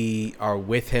we are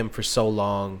with him for so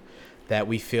long that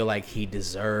we feel like he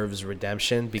deserves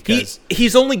redemption because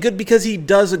he's only good because he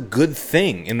does a good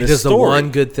thing in this story. He does the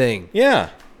one good thing.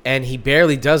 Yeah. And he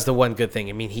barely does the one good thing.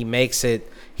 I mean, he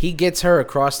gets her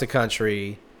across the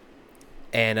country,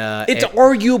 and it's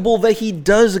arguable that he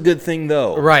does a good thing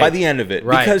though, right, by the end of it,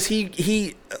 right, because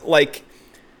he like,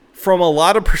 from a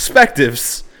lot of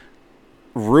perspectives,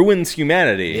 ruins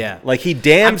humanity. Yeah. Like he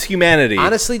damns humanity.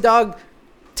 Honestly, dog,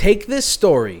 take this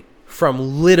story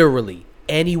from literally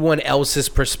anyone else's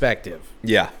perspective.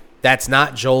 Yeah. That's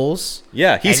not Joel's.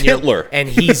 Yeah, he's Hitler. And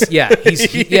he's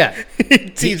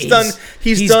he's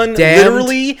done damned.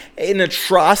 Literally an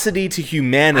atrocity to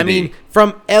humanity. I mean,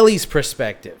 from Ellie's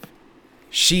perspective,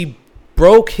 she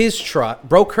broke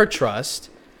her trust.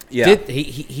 Yeah.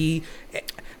 He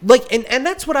like, and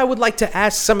that's what I would like to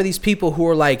ask some of these people who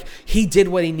are like, he did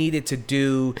what he needed to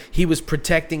do. He was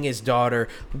protecting his daughter.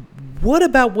 What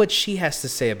about what she has to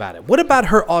say about it? What about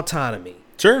her autonomy?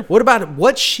 Sure. What about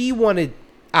what she wanted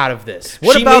out of this?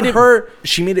 What about her?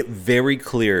 She made it very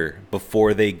clear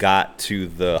before they got to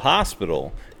the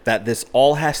hospital that this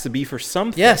all has to be for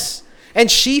something. Yes. And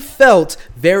she felt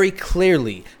very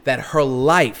clearly that her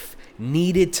life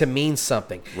needed to mean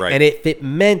something. Right. And if it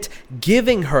meant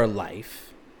giving her life,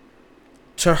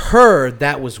 to her,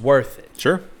 that was worth it.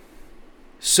 Sure.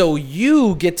 So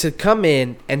you get to come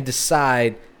in and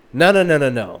decide,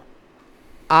 no.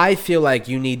 I feel like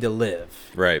you need to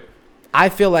live. Right. I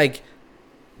feel like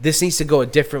this needs to go a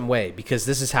different way because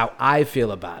this is how I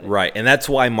feel about it. Right. And that's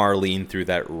why Marlene threw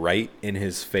that right in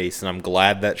his face. And I'm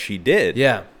glad that she did.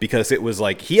 Yeah. Because it was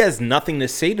like, he has nothing to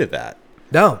say to that.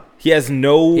 No. He has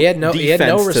no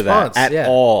defense to that at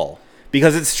all.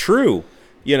 Because it's true.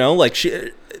 You know, like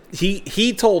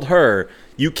he told her,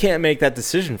 you can't make that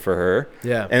decision for her.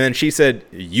 Yeah. And then she said,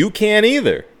 you can't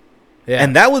either. Yeah.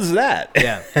 And that was that.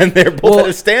 Yeah. And they're both at a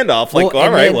standoff. Like, all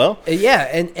right, well. Yeah.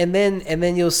 And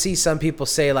then you'll see some people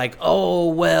say like, oh,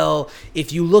 well,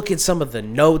 if you look at some of the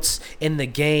notes in the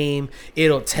game,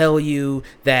 it'll tell you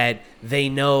that they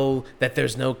know that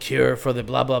there's no cure for the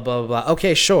blah, blah, blah, blah.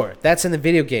 Okay, sure. That's in the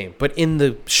video game. But in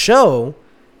the show,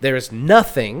 there is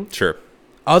nothing. Sure.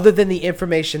 Other than the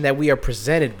information that we are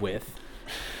presented with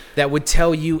that would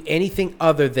tell you anything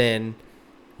other than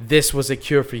this was a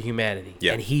cure for humanity.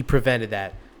 Yeah. And he prevented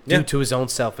that due to his own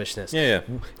selfishness. Yeah.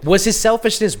 Was his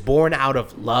selfishness born out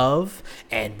of love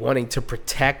and wanting to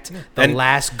protect the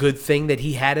last good thing that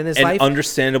he had in his life?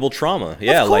 Understandable trauma.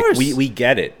 Yeah, like we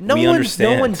get it. We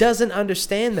understand. No one doesn't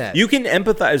understand that. You can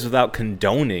empathize without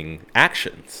condoning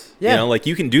actions. Yeah. You know, like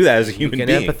you can do that as a human being.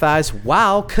 You can empathize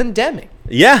while condemning.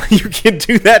 Yeah, you can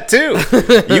do that too.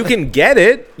 You can get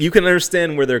it. You can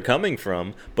understand where they're coming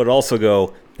from, but also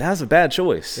go, that was a bad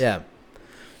choice. Yeah.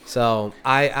 So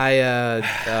so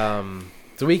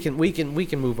we can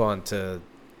move on to,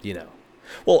 you know.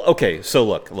 Well, okay. So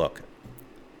look,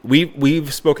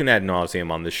 we've spoken ad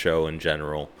nauseum on this show in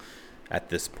general. At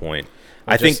this point,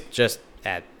 I think just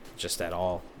at just at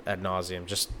all, ad nauseum,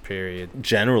 just period.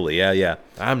 Generally, yeah.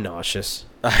 I'm nauseous.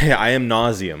 I am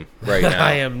nauseum right now.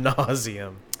 I am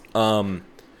nauseum.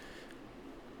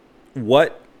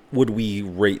 What would we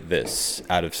rate this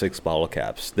out of 6 bottle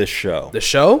caps? This show. The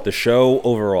show? The show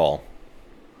overall.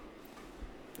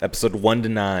 Episode 1 to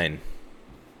 9.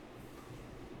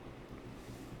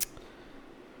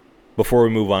 Before we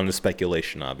move on to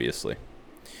speculation, obviously.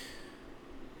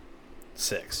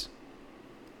 6.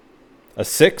 A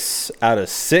 6 out of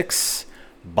 6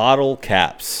 bottle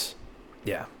caps.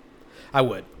 Yeah, I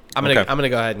would. I'm gonna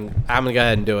go ahead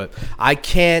and do it. I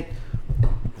can't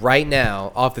right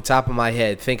now, off the top of my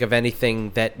head, think of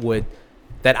anything that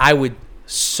I would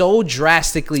so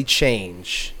drastically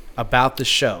change about the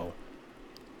show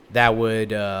that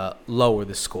would lower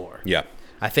the score. Yeah.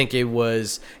 I think it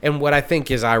was, and what I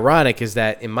think is ironic is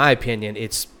that, in my opinion,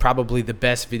 it's probably the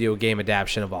best video game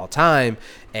adaptation of all time,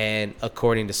 and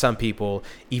according to some people,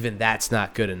 even that's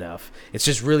not good enough. It's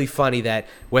just really funny that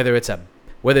whether it's a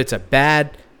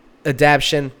bad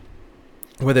adaptation,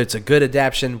 whether it's a good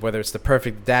adaptation, whether it's the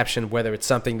perfect adaptation, whether it's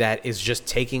something that is just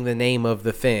taking the name of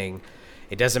the thing,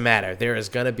 it doesn't matter. There is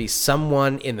going to be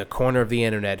someone in the corner of the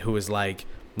internet who is like,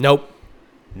 nope,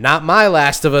 not my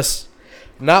Last of Us.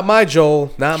 Not my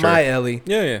Joel, not my Ellie.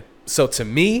 Yeah. So to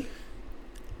me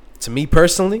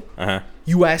personally,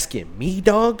 you asking me,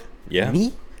 dog? Yeah.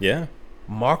 Me? Yeah.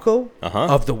 Marco?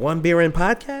 Of the One Beer In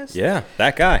podcast? Yeah,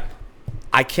 that guy.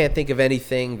 I can't think of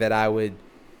anything that I would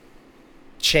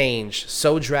change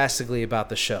so drastically about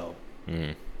the show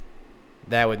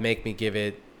that would make me give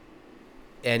it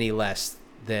any less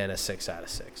than a 6 out of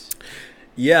 6.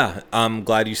 Yeah, I'm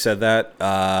glad you said that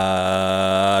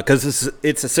because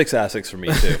it's a 6 out of 6 for me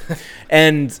too,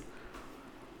 and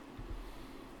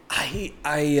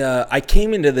I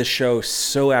came into this show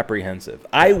so apprehensive.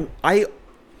 I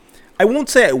won't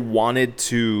say I wanted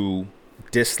to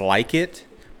dislike it,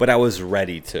 but I was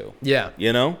ready to. Yeah,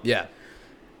 you know. Yeah,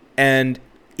 and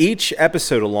each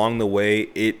episode along the way,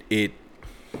 it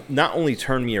not only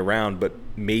turned me around, but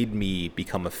made me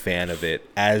become a fan of it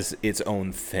as its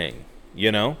own thing. You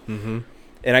know? Mm-hmm.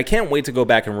 And I can't wait to go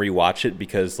back and rewatch it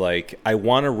because, like, I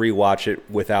want to rewatch it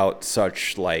without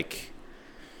such, like,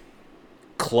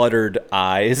 cluttered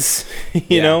eyes,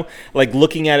 you know? Like,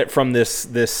 looking at it from this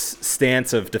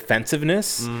stance of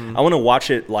defensiveness. Mm-hmm. I want to watch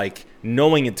it, like,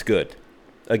 knowing it's good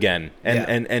again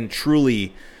and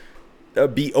truly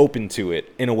be open to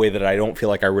it in a way that I don't feel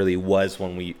like I really was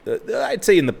when we, I'd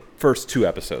say in the first 2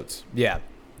 episodes. Yeah.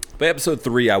 But episode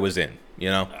 3, I was in, you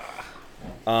know?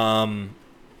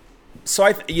 So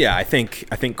I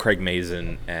think Craig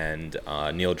Mazin and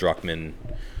Neil Druckmann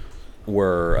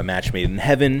were a match made in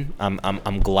heaven.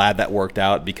 I'm glad that worked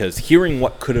out because hearing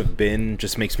what could have been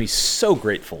just makes me so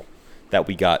grateful that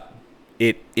we got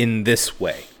it in this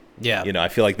way. Yeah, you know, I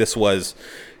feel like this was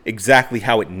exactly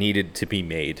how it needed to be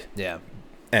made. Yeah,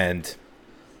 and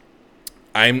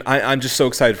I'm just so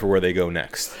excited for where they go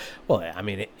next. Well, I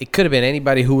mean, it could have been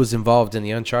anybody who was involved in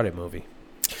the Uncharted movie.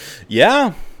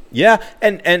 Yeah,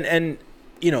 and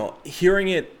you know, hearing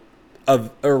it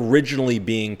of originally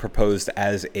being proposed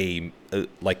as a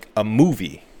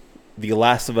movie, The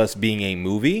Last of Us being a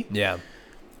movie. Yeah,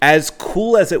 as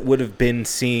cool as it would have been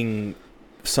seeing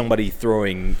somebody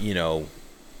throwing, you know,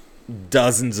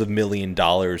 dozens of $1 million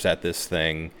at this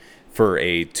thing for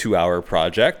a 2-hour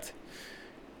project.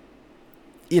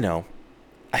 You know,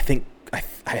 I think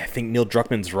Neil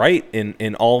Druckmann's right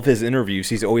in all of his interviews.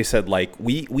 He's always said, like,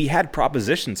 we had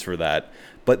propositions for that,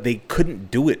 but they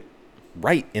couldn't do it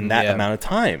right in that amount of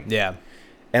time. Yeah.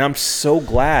 And I'm so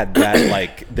glad that,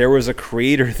 like, there was a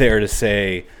creator there to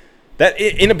say that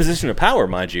in a position of power,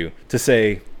 mind you, to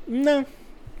say, no,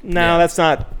 that's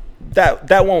not,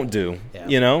 that won't do,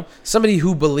 you know? Somebody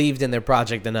who believed in their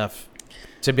project enough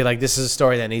to be like, this is a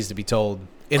story that needs to be told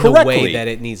in the way that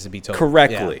it needs to be told.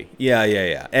 Correctly.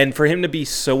 Yeah. And for him to be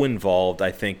so involved,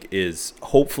 I think, is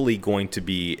hopefully going to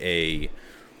be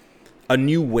a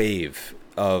new wave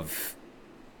of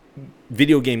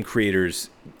video game creators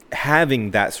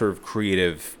having that sort of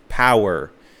creative power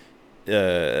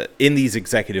in these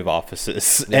executive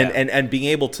offices and being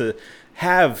able to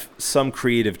have some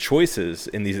creative choices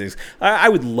in these things. I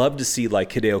would love to see, like,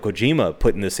 Hideo Kojima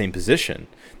put in the same position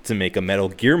to make a Metal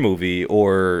Gear movie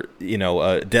or, you know,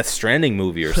 a Death Stranding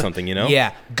movie or something, you know?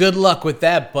 Yeah. Good luck with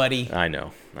that, buddy. I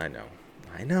know.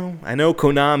 Konami.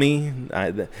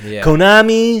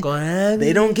 Konami.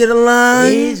 They don't get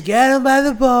along. He's got him by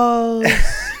the balls.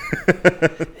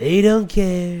 They don't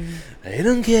care.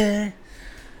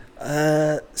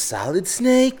 Solid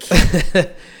Snake.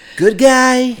 Good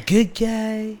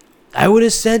guy. I would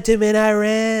have sent him in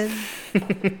Iran.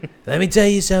 Let me tell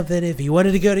you something. If he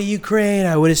wanted to go to Ukraine,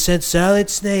 I would have sent Solid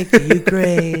Snake to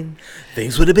Ukraine.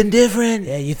 Things would have been different.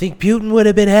 Yeah, you think Putin would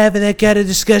have been having that kind of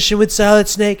discussion with Solid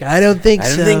Snake? I don't think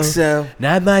so.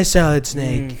 Not my Solid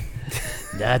Snake.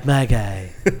 Not my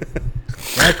guy.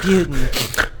 Not Putin.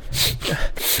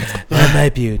 Not my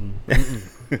Putin.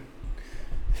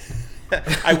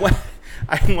 I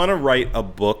want to write a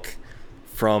book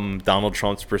from Donald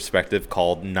Trump's perspective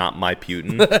called "Not My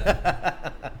Putin."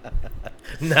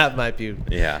 Not my Putin.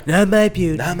 Yeah. Not my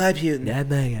Putin. Not my Putin. Not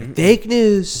my guy. Fake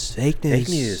news. Fake news. Fake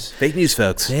news. Fake news,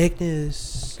 folks. Fake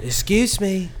news. Excuse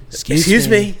me. Excuse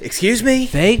me. Excuse me.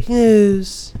 Fake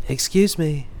news. Excuse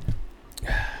me.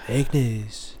 Fake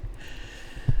news.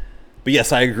 But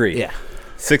yes, I agree. Yeah.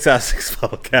 6 out of 6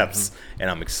 bottle caps, and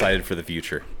I'm excited for the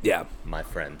future. Yeah. My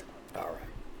friend. All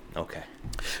right. Okay.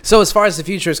 So as far as the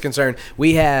future is concerned,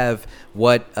 we have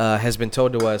what has been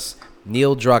told to us.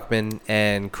 Neil Druckmann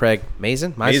and Craig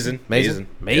Mazin. Mason.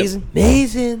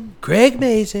 Craig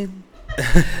Mazin.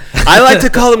 I like to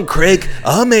call him Craig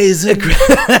Amazing.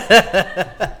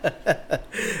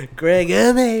 Craig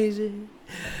Amazing.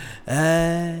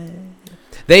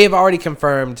 They have already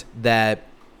confirmed that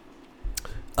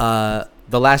The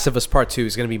Last of Us Part 2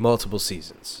 is going to be multiple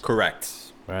seasons.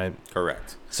 Correct. Right.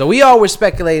 Correct. So we all were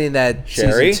speculating that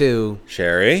Season 2.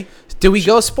 Sherry. Do we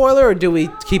go spoiler or do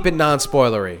we keep it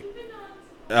non-spoilery?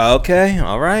 Okay.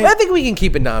 All right. I think we can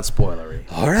keep it non-spoilery.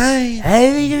 All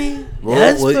right.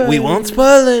 We won't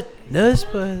spoil it. No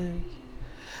spoilers.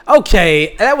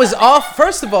 Okay, that was off.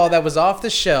 First of all, that was off the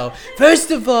show. That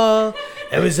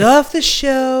was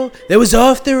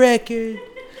off the record.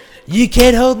 You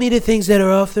can't hold me to things that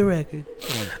are off the record.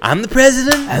 I'm the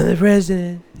president. I'm the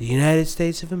president of the United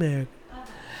States of America.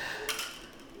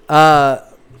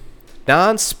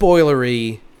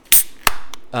 Non-spoilery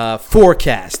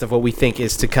forecast of what we think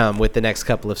is to come with the next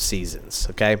couple of seasons.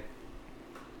 Okay.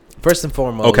 First and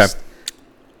foremost. Okay.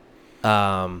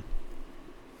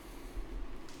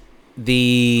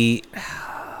 The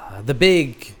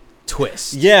big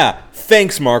twist. Yeah.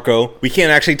 Thanks, Marco. We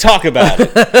can't actually talk about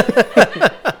it.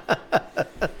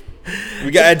 We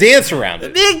got to dance around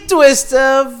it. Big twist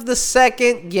of the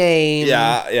second game.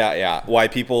 Yeah. Why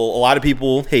a lot of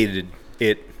people hated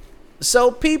it. So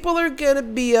people are going to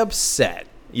be upset.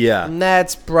 Yeah. And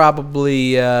that's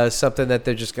probably something that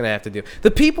they're just going to have to do.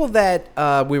 The people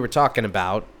that we were talking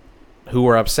about who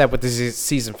were upset with the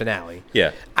season finale.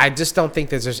 Yeah. I just don't think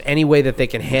that there's any way that they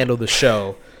can handle the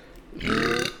show.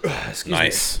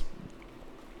 Nice.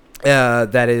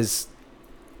 That is,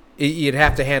 you'd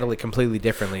have to handle it completely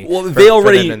differently. Well,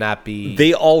 for them to not be.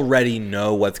 They already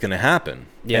know what's going to happen.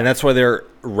 Yeah. And that's why they're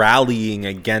rallying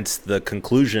against the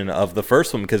conclusion of the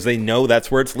first one, because they know that's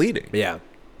where it's leading. Yeah.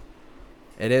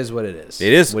 It is what it is.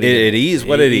 It is what it is. It is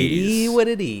what it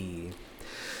is.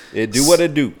 It do what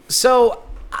it do. So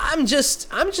I'm just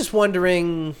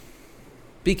wondering,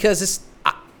 because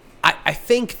I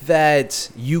think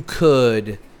that you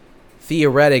could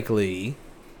theoretically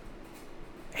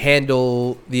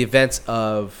handle the events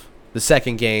of the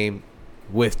second game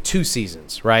with 2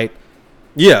 seasons, right?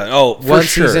 Yeah. Oh, for one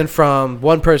sure. season from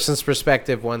one person's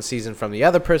perspective, one season from the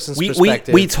other person's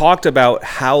perspective. We talked about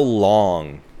how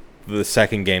long the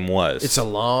second game was. It's a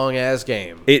long ass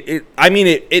game.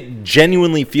 It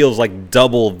genuinely feels like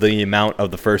double the amount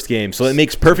of the first game, so it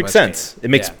makes perfect sense. It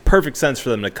makes perfect sense for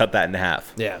them to cut that in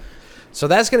half. Yeah. So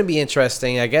that's going to be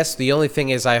interesting. I guess the only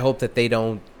thing is I hope that they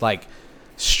don't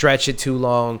stretch it too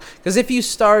long, because if you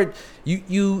start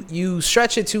you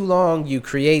stretch it too long, you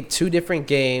create 2 different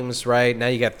games, right? Now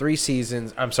you got 3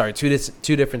 seasons. I'm sorry, two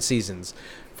different seasons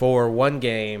for one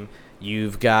game.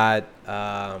 You've got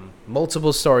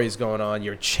multiple stories going on.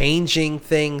 You're changing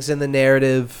things in the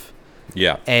narrative.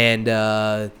 Yeah.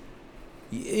 And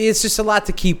it's just a lot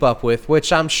to keep up with,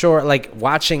 which I'm sure,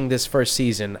 watching this first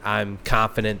season, I'm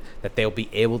confident that they'll be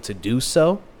able to do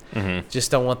so. Mm-hmm.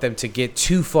 Just don't want them to get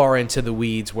too far into the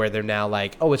weeds where they're now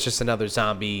it's just another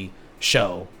zombie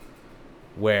show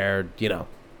where,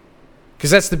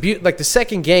 because that's the beauty. The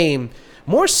second game,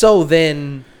 more so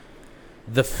than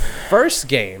the first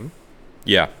game,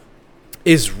 yeah,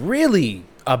 is really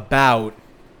about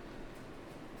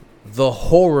the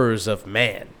horrors of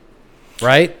man,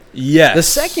 right? Yes. The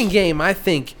second game, I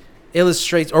think,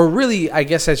 illustrates, or really, I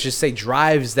guess I should say,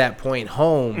 drives that point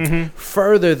home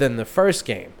further than the first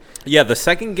game. Yeah, the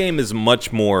second game is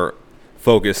much more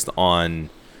focused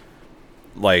on,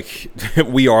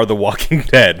 we are the Walking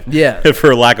Dead. Yeah.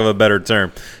 For lack of a better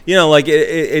term.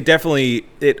 It definitely,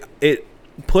 it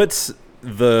puts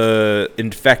the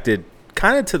infected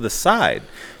kind of to the side,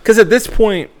 because at this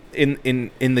point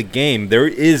in the game there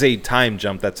is a time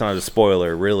jump. That's not a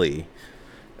spoiler, really,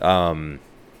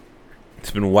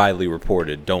 It's been widely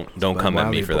reported. Don't come at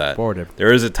me for that.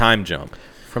 There is a time jump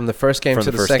from the first game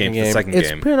to the second game.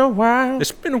 It's been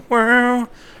a while.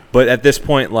 But at this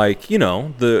point, like, you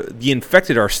know, the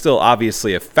infected are still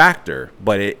obviously a factor,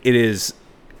 but it is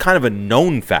kind of a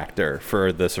known factor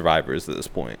for the survivors at this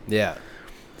point. Yeah.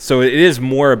 So it is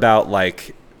more about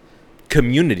like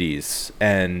communities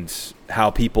and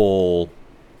how people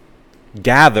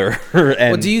gather. And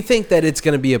well, do you think that it's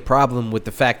going to be a problem with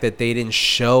the fact that they didn't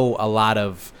show a lot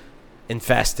of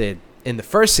infested in the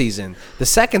first season? The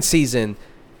second season,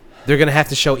 they're going to have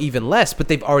to show even less, but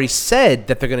they've already said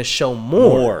that they're going to show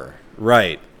more.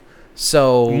 Right.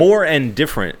 So more and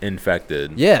different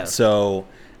infected. Yeah. So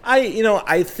I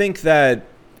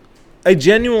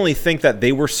genuinely think that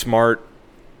they were smart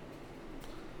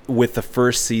with the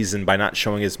first season by not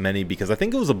showing as many, because I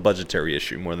think it was a budgetary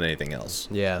issue more than anything else.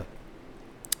 Yeah.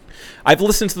 I've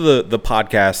listened to the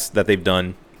podcast that they've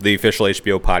done, the official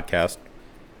HBO podcast.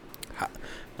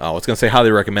 I was going to say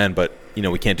highly recommend, but, you know,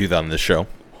 we can't do that on this show.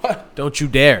 What? Don't you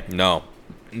dare. No,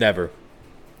 never.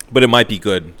 But it might be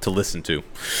good to listen to.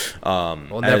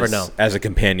 We'll never know. As a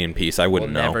companion piece, I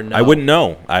wouldn't know. Never know. I wouldn't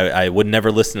know. I would never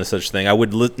listen to such a thing. I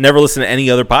would never listen to any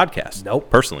other podcast. Nope.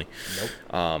 Personally.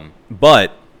 Nope.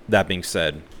 But that being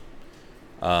said,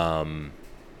 you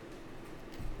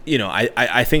know,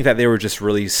 I think that they were just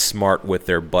really smart with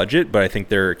their budget, but I think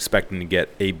they're expecting to get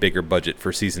a bigger budget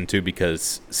for season 2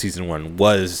 because season 1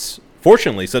 was,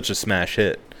 fortunately, such a smash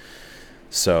hit.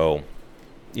 So,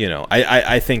 you know,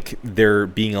 I think they're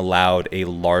being allowed a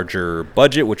larger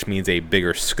budget, which means a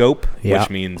bigger scope, which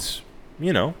means,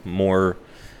 you know, more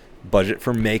budget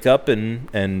for makeup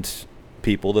and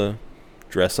people to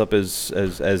dress up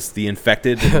as the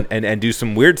infected and do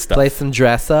some weird stuff. Play some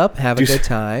dress up, have a good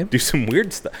time. Do some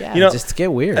weird stuff. Yeah, you know, just to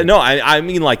get weird. No, I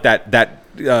mean like that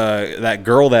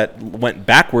girl that went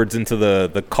backwards into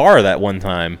the car that one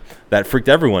time that freaked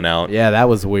everyone out. Yeah, that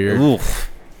was weird. Oof.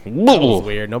 That was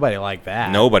weird. Nobody liked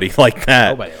that. Nobody liked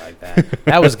that.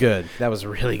 That was good. That was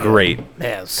really good. Great.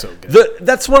 Man, it was so good.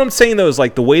 That's what I'm saying, though, is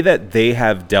like the way that they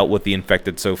have dealt with the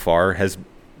infected so far has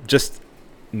just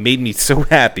made me so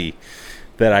happy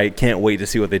that I can't wait to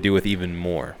see what they do with even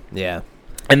more. Yeah.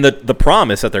 And the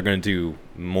promise that they're going to do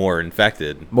more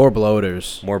infected. More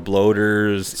bloaters.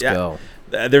 Let's go.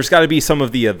 There's got to be some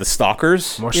of the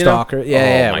stalkers. More stalkers.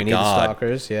 Yeah, oh my we need God. the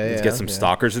stalkers. Yeah, Let's get some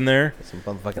stalkers in there. Get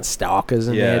some fucking stalkers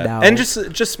in there, dog. And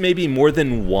just maybe more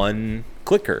than one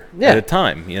clicker at a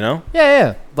time, you know?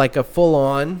 Yeah. Like a full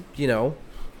on, you know,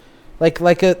 like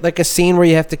a scene where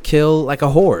you have to kill like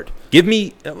a horde. Give me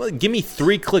 3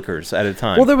 clickers at a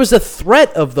time. Well, there was a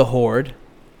threat of the horde.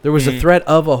 There was a threat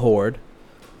of a horde.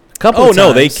 Couple times.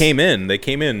 No, they came in. They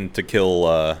came in to kill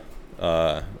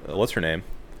what's her name?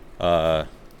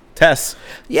 Tess.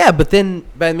 Yeah, but I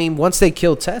mean, once they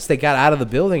killed Tess, they got out of the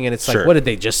building, and it's like, what, did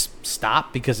they just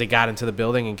stop because they got into the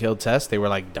building and killed Tess? They were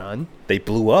like done. They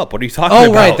blew up. What are you talking about?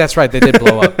 Oh, right, that's right. They did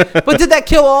blow up. But did that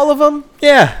kill all of them?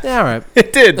 Yeah. All right.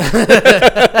 It did. All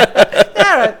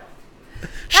right.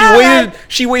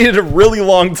 She waited a really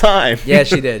long time. Yeah,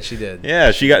 she did.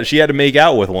 Yeah, she had to make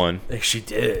out with one. She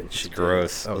did.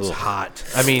 Gross. That was hot.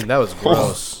 I mean, that was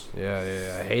gross.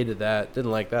 Yeah. I hated that.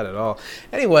 Didn't like that at all.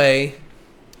 Anyway,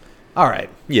 all right.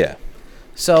 Yeah.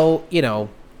 So, you know,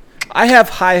 I have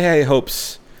high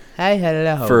hopes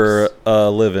for a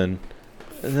living.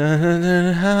 Okay.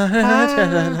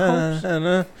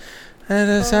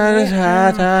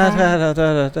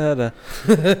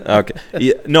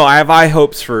 Yeah, no, I have high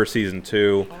hopes for season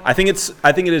 2. I think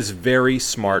it is very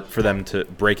smart for them to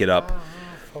break it up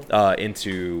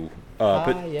into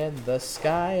pie and the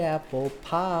sky apple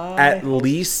pie. At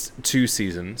least 2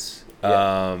 seasons.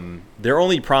 They're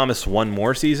only promised 1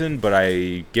 more season, but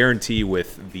I guarantee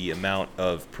with the amount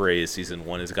of praise season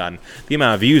 1 has gotten, the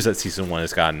amount of views that season 1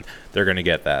 has gotten, they're going to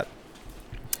get that.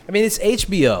 I mean, it's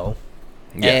HBO.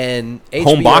 Yeah. And HBO,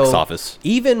 home box office.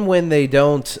 Even when they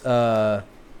don't,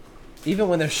 even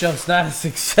when their show's not a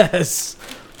success,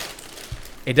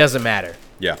 it doesn't matter.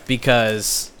 Yeah.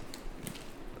 Because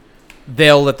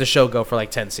they'll let the show go for like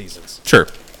 10 seasons. Sure.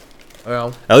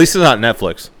 Well, at least it's not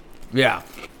Netflix. Yeah.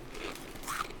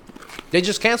 They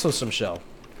just canceled some show.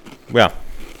 Yeah.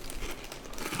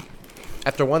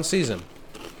 After 1 season.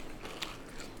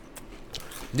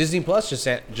 Disney Plus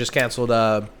just canceled,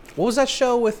 what was that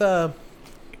show with,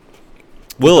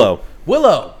 Willow.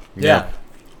 Yeah.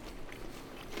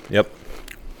 Yep.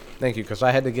 Thank you, because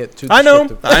I had to get too I know.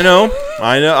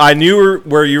 I knew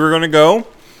where you were going to go,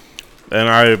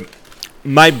 and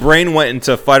my brain went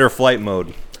into fight or flight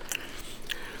mode.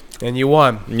 And you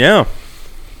won. Yeah.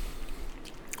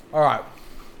 All right.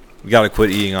 We got to quit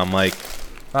eating on Mike.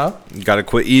 Huh? You got to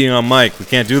quit eating on mic. We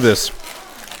can't do this.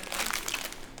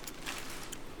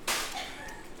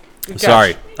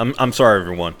 Sorry. I'm sorry,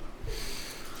 everyone.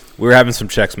 We were having some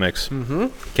Chex Mix. Mm-hmm.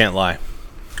 Can't lie.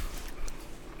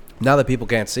 Now that people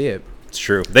can't see it. It's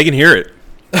true. They can hear it.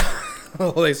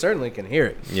 Well, they certainly can hear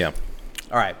it. Yeah.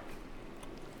 All right.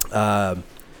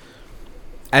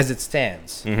 As it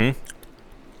stands, Mm-hmm.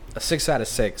 a 6 out of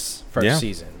 6 first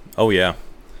season. Oh, yeah.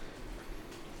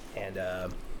 And,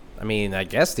 I mean, I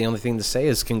guess the only thing to say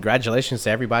is congratulations to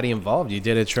everybody involved. You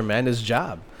did a tremendous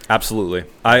job. Absolutely.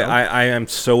 I am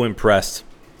so impressed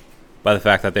by the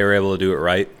fact that they were able to do it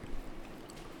right.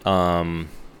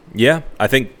 Yeah, I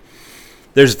think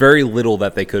there's very little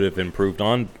that they could have improved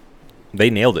on. They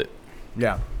nailed it.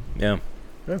 Yeah. Yeah.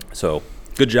 So,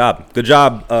 good job. Good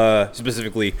job,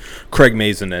 specifically Craig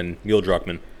Mazin and Neil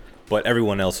Druckmann, but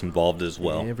everyone else involved as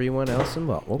well. Everyone else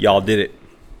involved. Okay. Y'all did it.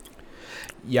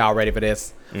 Y'all ready for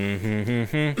this?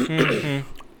 Mm-hmm.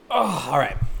 Oh, all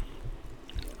right.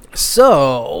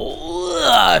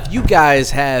 So, if you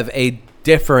guys have a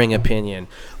differing opinion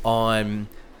on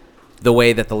the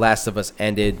way that The Last of Us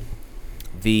ended,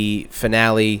 the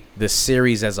finale, the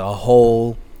series as a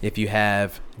whole, if you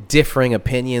have differing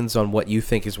opinions on what you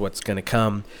think is what's going to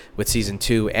come with season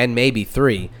 2 and maybe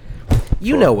 3,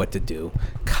 you know what to do.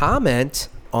 Comment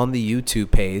on the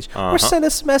YouTube page or send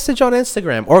us a message on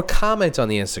Instagram or comment on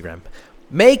the Instagram.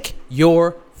 Make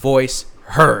your voice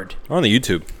heard. On the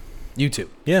YouTube. YouTube.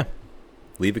 Yeah.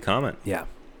 Leave a comment. Yeah.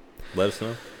 Let us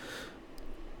know.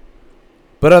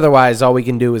 But otherwise, all we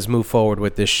can do is move forward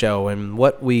with this show. And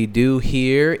what we do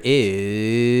here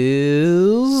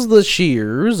is the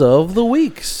cheers of the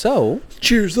week. So,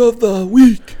 cheers of the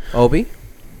week. Obi,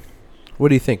 what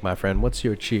do you think, my friend? What's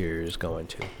your cheers going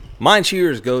to? Mine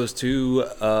cheers goes to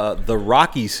the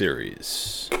Rocky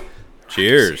series.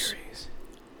 Cheers.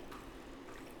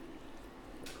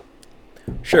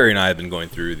 Sherry and I have been going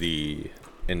through the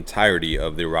entirety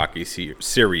of the Rocky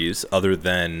series, other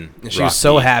than she was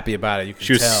so happy about it. You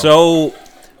could tell.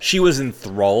 She was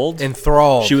enthralled.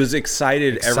 She was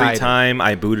excited every time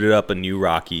I booted up a new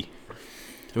Rocky.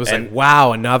 It was like,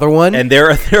 wow, another one? And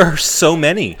there are so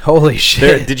many. Holy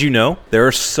shit. Did you know? There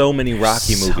are so many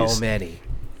Rocky movies. So many.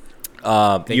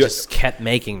 They just kept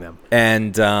making them.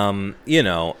 And, you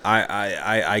know,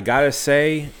 I got to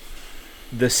say,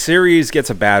 the series gets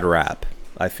a bad rap,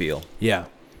 I feel. Yeah.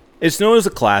 It's known as a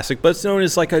classic, but it's known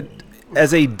as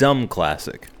as a dumb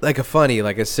classic. Like a funny,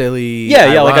 like a silly,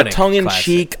 yeah, like a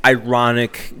tongue-in-cheek,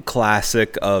 ironic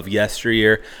classic of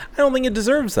yesteryear. I don't think it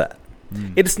deserves that.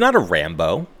 It's not a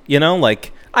Rambo, you know?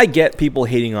 Like, I get people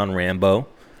hating on Rambo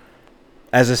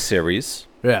as a series.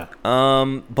 Yeah.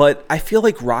 But I feel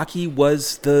like Rocky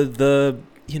was the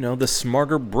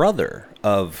smarter brother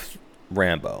of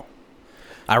Rambo.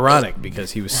 Ironic,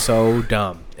 because he was so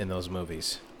dumb in those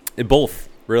movies. Both,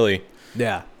 really.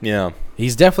 Yeah. Yeah.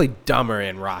 He's definitely dumber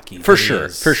in Rocky. For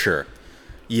sure.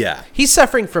 Yeah. He's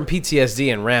suffering from PTSD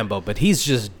in Rambo, but he's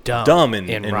just dumb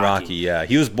in Rocky. Yeah.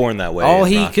 He was born that way. All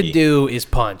he could do is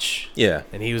punch. Yeah.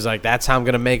 And he was like, that's how I'm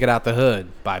going to make it out the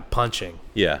hood, by punching.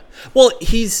 Yeah. Well,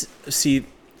 the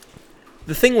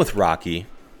thing with Rocky,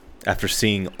 after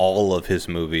seeing all of his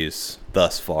movies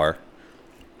thus far,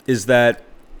 is that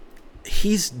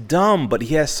he's dumb, but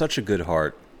he has such a good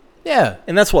heart. Yeah.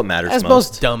 And that's what matters As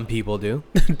most dumb people do.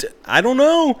 I don't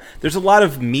know. There's a lot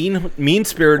of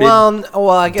mean-spirited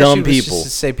I guess dumb you people.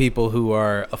 Just say people who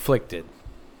are afflicted.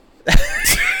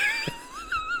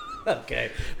 Okay.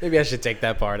 Maybe I should take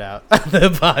that part out of the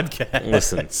podcast.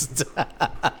 Listen.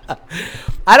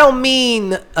 I don't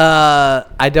mean I'm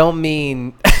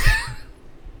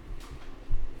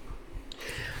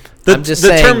just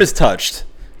saying, the term is touched.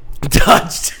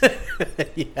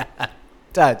 Yeah.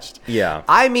 Touched. Yeah.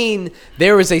 I mean,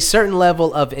 there is a certain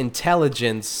level of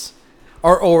intelligence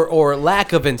or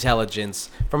lack of intelligence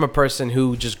from a person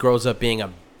who just grows up being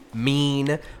a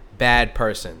mean, bad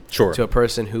person. Sure. To a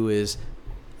person who is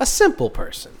a simple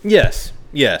person. Yes.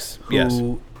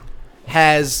 Who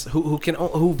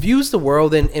views the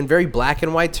world in very black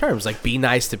and white terms, like be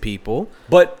nice to people.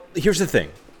 But here's the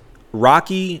thing.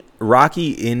 Rocky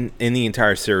in the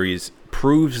entire series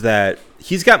proves that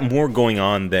he's got more going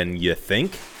on than you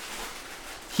think.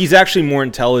 He's actually more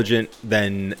intelligent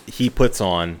than he puts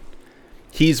on.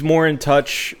 He's more in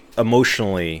touch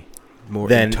emotionally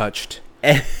than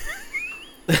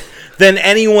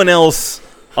anyone else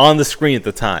on the screen at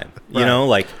the time. Right. You know,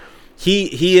 like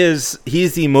he's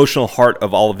the emotional heart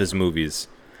of all of his movies.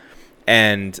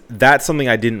 And that's something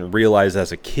I didn't realize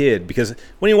as a kid, because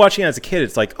when you're watching it as a kid,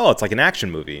 it's like, oh, it's like an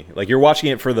action movie. Like you're watching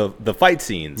it for the fight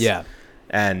scenes. Yeah.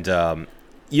 And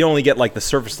you only get like the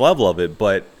surface level of it,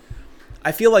 but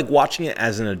I feel like watching it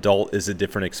as an adult is a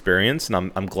different experience,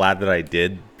 and I'm glad that I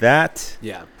did that.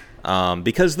 Yeah.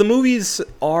 Because the movies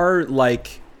are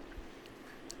like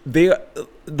the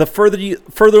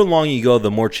further along you go,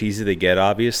 the more cheesy they get,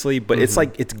 obviously. But it's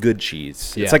like it's good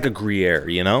cheese. Yeah. It's like a Gruyere,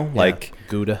 you know, like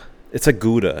Gouda. It's a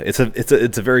Gouda. It's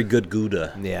a very good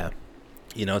Gouda. Yeah.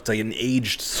 You know, it's like an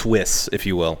aged Swiss, if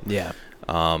you will. Yeah.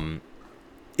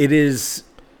 It is.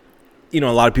 You know,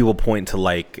 a lot of people point to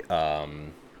like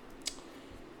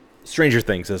Stranger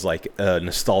Things as like a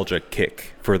nostalgia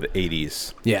kick for the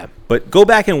 80s. Yeah. But go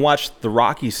back and watch the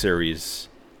Rocky series,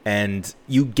 and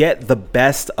you get the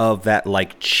best of that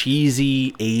like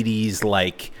cheesy 80s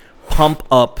like pump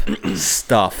up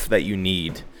stuff that you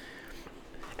need.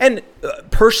 And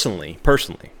personally,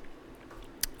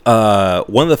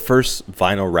 one of the first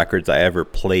vinyl records I ever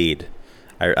played,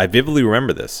 I vividly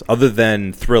remember this, other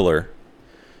than Thriller,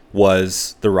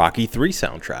 was the Rocky 3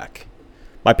 soundtrack.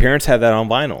 My parents had that on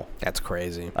vinyl. That's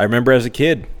crazy. I remember as a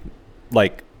kid,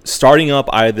 like, starting up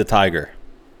Eye of the Tiger,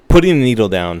 putting the needle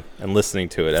down and listening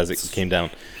to it as it came down.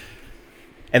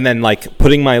 And then, like,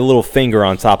 putting my little finger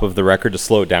on top of the record to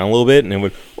slow it down a little bit, and it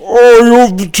would, Eye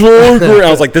of the Tiger! And I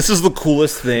was like, this is the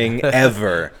coolest thing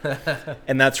ever.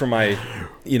 And that's where my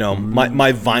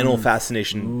vinyl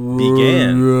fascination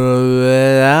began.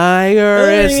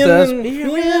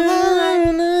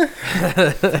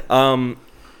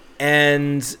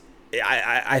 And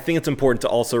I think it's important to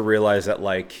also realize that,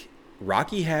 like,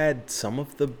 Rocky had some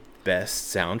of the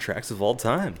best soundtracks of all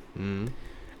time. Mm-hmm.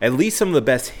 At least some of the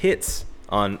best hits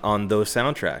on those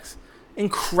soundtracks.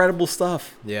 Incredible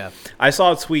stuff. Yeah. I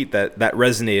saw a tweet that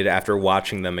resonated after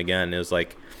watching them again. It was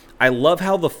like, I love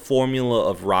how the formula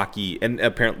of Rocky, and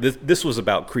apparently this was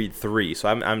about Creed 3, so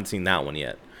I haven't seen that one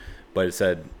yet. But it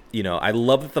said, you know, I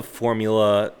love that the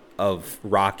formula of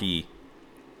Rocky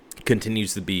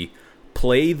continues to be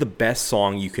play the best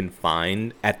song you can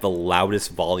find at the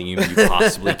loudest volume you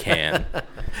possibly can.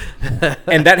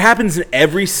 And that happens in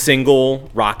every single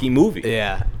Rocky movie.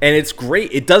 Yeah. And it's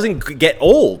great. It doesn't get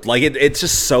old. Like, it's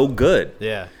just so good.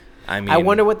 Yeah. I mean, I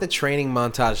wonder what the training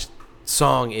montage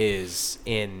song is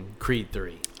in Creed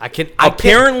 3.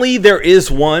 Apparently there is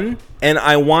one, and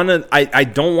I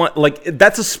don't want, like,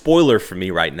 that's a spoiler for me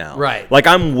right now. Right. Like,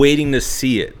 I'm waiting to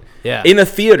see it. Yeah. In a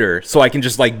theater, so I can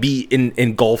just like be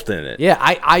engulfed in it. Yeah,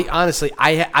 I honestly,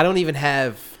 I don't even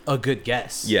have a good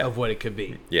guess of what it could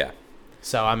be. Yeah.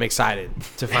 So I'm excited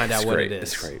to find out what it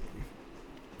is. It's great.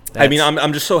 I mean,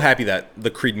 I'm just so happy that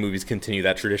the Creed movies continue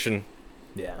that tradition.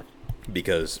 Yeah.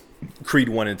 Because Creed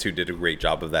 1 and 2 did a great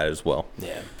job of that as well.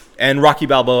 Yeah. And Rocky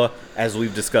Balboa, as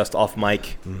we've discussed off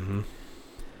mic,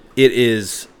 it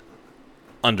is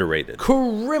underrated.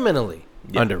 Criminally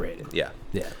underrated. Yeah.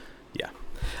 Yeah.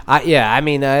 Yeah. I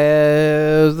mean,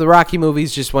 the Rocky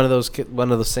movie's just one of those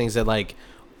things that like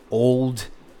old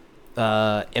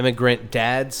immigrant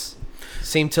dads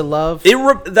seem to love.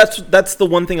 That's the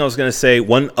one thing I was gonna say.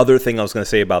 One other thing I was gonna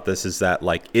say about this is that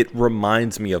like it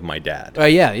reminds me of my dad.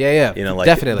 Yeah. You know, like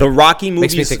definitely the Rocky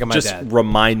movies makes me think of my just dad.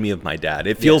 Remind me of my dad.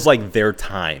 It feels like their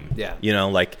time. Yeah. You know,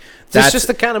 like that's just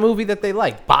the kind of movie that they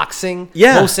like. Boxing.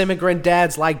 Yeah. Most immigrant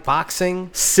dads like boxing.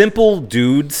 Simple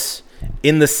dudes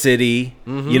in the city,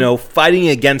 you know, fighting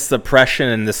against oppression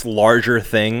and this larger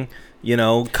thing, you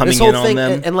know, coming in on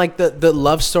them. And like the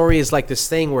love story is like this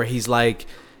thing where he's like,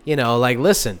 you know, like,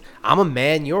 listen, I'm a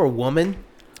man, you're a woman.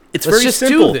 It's Let's very just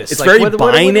simple. do this. It's like, very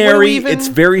binary. It's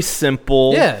very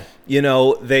simple. Yeah. You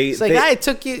know, it's like, I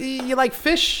took you like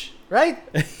fish, right?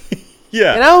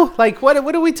 Yeah. You know, like what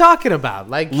are we talking about?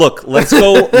 Like, look, let's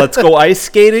go ice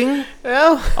skating. You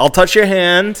know? I'll touch your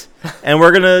hand, and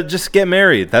we're gonna just get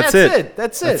married. That's it.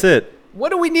 That's it. What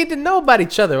do we need to know about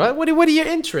each other? What are your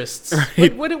interests?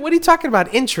 Right. What are you talking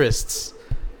about? Interests?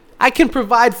 I can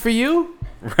provide for you.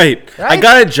 Right. I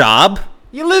got a job.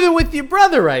 You're living with your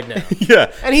brother right now.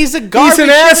 Yeah. And he's a garbage. He's an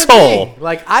asshole.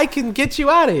 Like, I can get you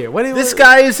out of here. This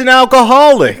guy is an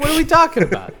alcoholic. What are we talking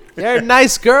about? You're a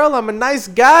nice girl. I'm a nice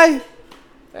guy.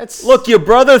 Look, your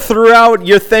brother threw out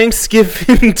your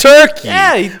Thanksgiving turkey.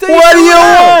 Yeah, what do you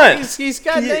want?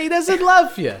 He doesn't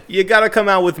love you. You gotta come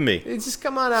out with me. Just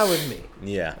come on out with me.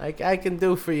 Yeah, I can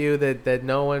do for you that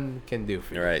no one can do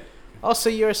for you. Right. Also,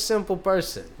 you're a simple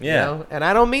person. Yeah, you know? And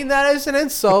I don't mean that as an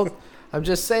insult. I'm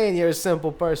just saying you're a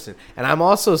simple person, and I'm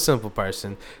also a simple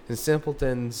person. And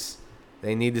simpletons,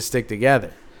 they need to stick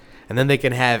together, and then they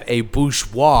can have a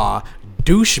bourgeois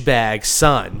douchebag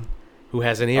son who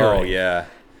has an earring. Oh yeah.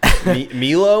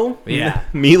 Milo? Yeah.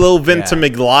 Milo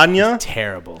Ventimiglia?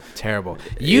 Terrible.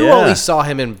 You only saw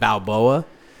him in Balboa.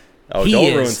 Oh,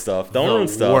 don't ruin stuff. Don't ruin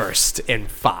stuff. Worst in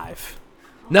 5.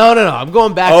 No. I'm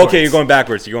going backwards. Oh, okay, you're going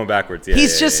backwards. Yeah,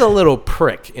 he's just a little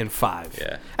prick in 5.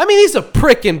 Yeah. I mean, he's a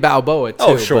prick in Balboa, too.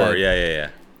 Oh, sure. Yeah.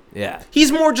 Yeah.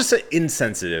 He's more just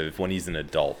insensitive when he's an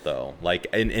adult, though. Like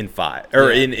in 5 or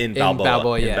in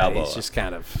Balboa. In Balboa. He's He's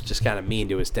just kind of mean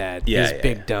to his dad. Yeah, his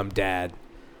big dumb dad.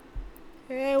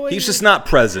 He's just not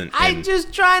present. I'm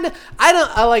just trying to.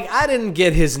 I didn't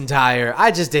get his entire.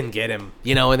 I just didn't get him.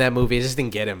 In that movie, I just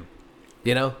didn't get him.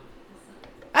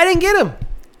 I didn't get him.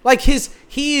 Like he's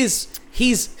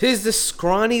this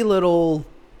scrawny little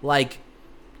like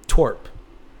twerp.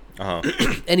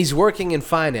 And he's working in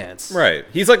finance. Right.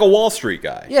 He's like a Wall Street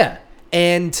guy. Yeah.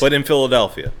 But in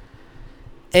Philadelphia.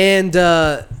 And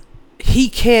he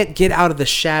can't get out of the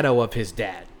shadow of his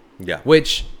dad. Yeah.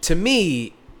 Which to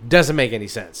me doesn't make any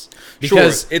sense.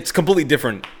 Because it's completely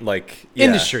different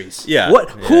industries. Yeah.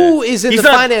 Who is in the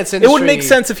finance industry? It wouldn't make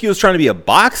sense if he was trying to be a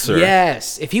boxer.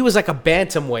 Yes. If he was like a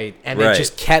bantamweight and they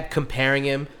just kept comparing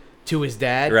him to his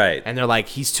dad. Right. And they're like,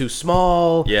 he's too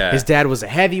small. Yeah. His dad was a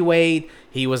heavyweight.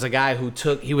 He was a guy who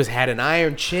had an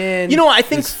iron chin. I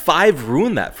think 5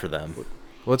 ruined that for them.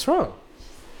 What's wrong?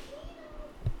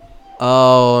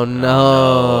 Oh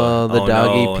no, the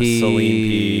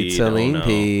doggy peed. Celine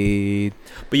peed.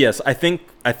 But yes, I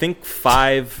think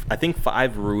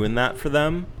 5 ruined that for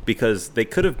them because they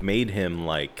could have made him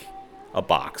like a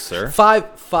boxer.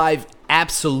 5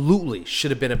 absolutely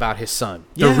should have been about his son.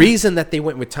 The reason that they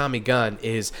went with Tommy Gunn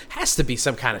has to be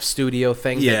some kind of studio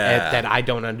thing that I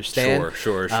don't understand.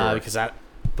 Sure.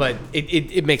 But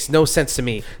it makes no sense to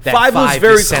me that 5 was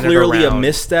very clearly around. A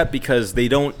misstep because they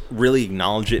don't really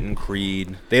acknowledge it in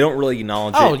Creed. They don't really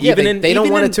acknowledge it. Yeah, they don't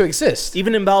want it to exist.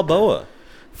 Even in Balboa.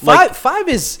 5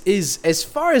 is as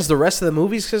far as the rest of the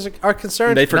movies are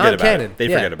concerned, they forget about non-canon. it. They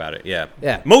forget about it.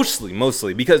 Yeah.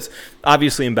 Mostly because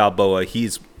obviously in Balboa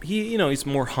he's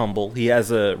more humble. He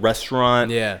has a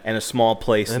restaurant and a small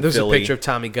place in there's Philly. A picture of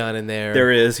Tommy Gunn in there.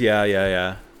 There is.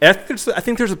 Yeah. I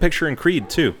think there's a picture in Creed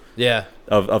too. Yeah.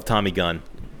 Of Tommy Gunn.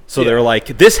 So they're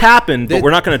like, this happened, but we're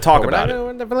not going to talk about it.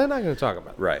 We're definitely not going to talk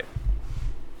about it. Right.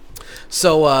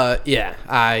 So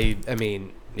I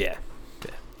mean.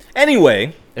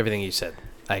 Anyway, everything you said,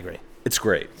 I agree. It's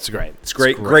great. It's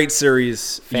great. Great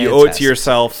series. Fantastic. You owe it to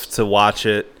yourself to watch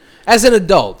it as an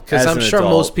adult, because I'm sure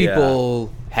most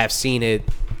people have seen it.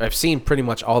 I've seen pretty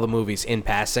much all the movies in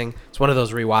passing. It's one of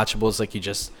those rewatchables, like you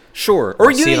just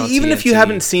or even if you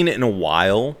haven't seen it in a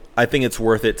while, I think it's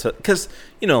worth it to because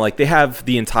like they have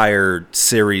the entire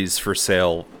series for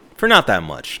sale for not that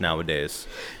much nowadays.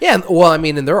 Yeah, well, I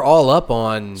mean, and they're all up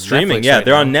on streaming. Netflix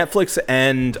They're on Netflix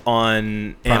and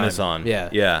on Prime. Amazon.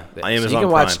 Yeah. Amazon so you can Prime.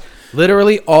 watch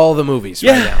literally all the movies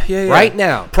right now. Yeah. Right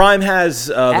now. Prime has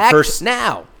the first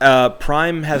now.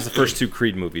 Prime has the first 2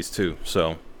 Creed movies too.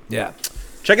 So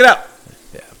check it out.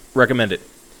 Yeah, recommend it.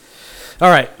 All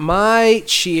right, my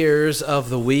cheers of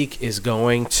the week is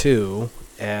going to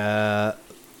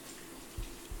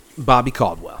Bobby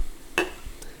Caldwell.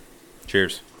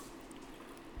 Cheers.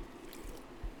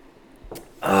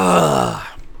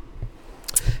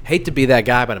 Hate to be that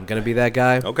guy, but I'm going to be that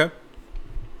guy. Okay. I'm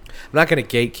not going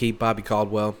to gatekeep Bobby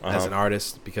Caldwell as an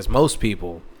artist because most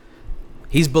people,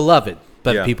 he's beloved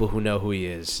by the people who know who he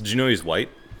is. Did you know he's white?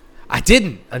 I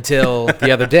didn't until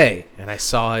the other day, and I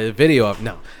saw a video of.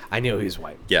 No, I knew he was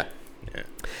white. Yeah.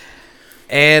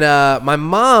 And my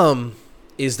mom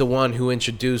is the one who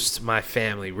introduced my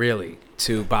family really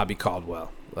to Bobby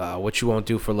Caldwell. What You Won't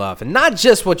Do for Love, and not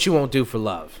just What You Won't Do for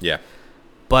Love. Yeah.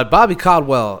 But Bobby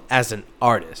Caldwell as an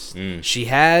artist. She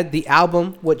had the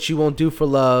album What You Won't Do for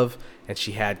Love, and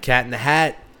she had Cat in the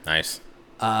Hat. Nice.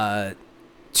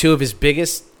 2 of his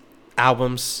biggest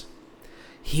albums.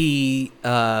 He,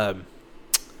 I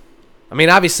mean,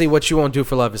 obviously, What You Won't Do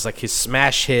for Love is like his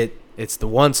smash hit. It's the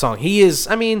one song. He is,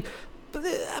 I mean,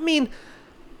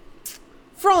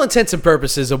 for all intents and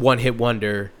purposes, a one-hit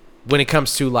wonder when it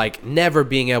comes to like never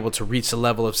being able to reach the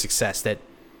level of success that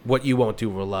What You Won't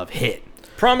Do for Love hit.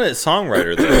 Prominent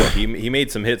songwriter though. he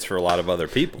made some hits for a lot of other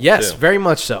people. Yes, too. very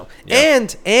much so. Yeah.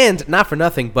 And not for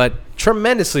nothing, but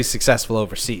tremendously successful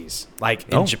overseas. Like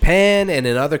in Japan and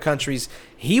in other countries,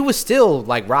 he was still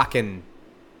like rocking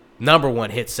 #1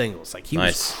 hit singles. Like he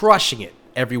was crushing it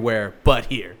everywhere but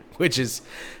here, which is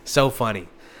so funny.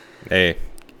 Hey,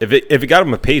 if it got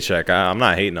him a paycheck, I'm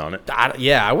not hating on it.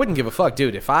 I wouldn't give a fuck,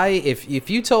 dude. If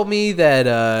you told me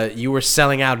that you were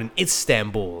selling out in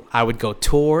Istanbul, I would go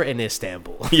tour in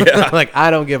Istanbul. Yeah, like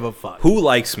I don't give a fuck. Who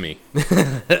likes me?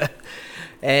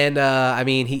 And I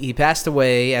mean, he passed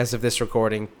away as of this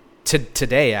recording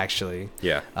today, actually.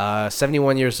 Yeah.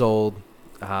 71 years old.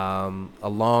 A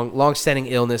long-standing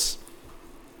illness.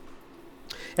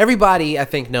 Everybody, I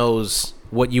think, knows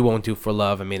What You Won't Do for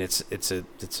Love. I mean, it's an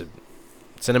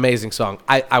amazing song.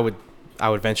 I would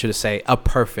venture to say a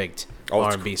perfect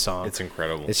R&B song. It's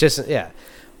incredible. It's just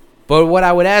But what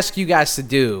I would ask you guys to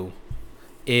do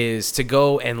is to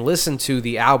go and listen to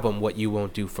the album What You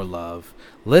Won't Do for Love,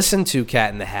 listen to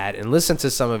Cat in the Hat, and listen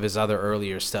to some of his other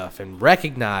earlier stuff, and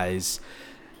recognize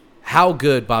how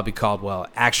good Bobby Caldwell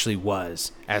actually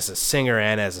was as a singer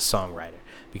and as a songwriter.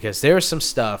 Because there's some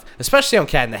stuff, especially on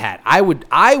Cat in the Hat. I would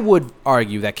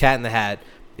argue that Cat in the Hat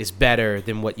is better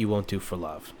than What You Won't Do for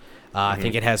Love. I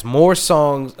think it has more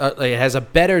songs. It has a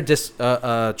better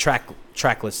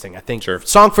track listing. I think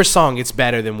song for song, it's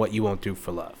better than What You Won't Do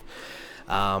for Love.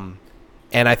 And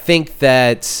I think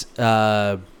that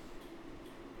I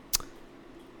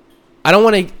don't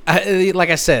want to, like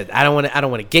I said, I don't want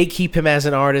to gatekeep him as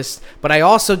an artist, but I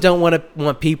also don't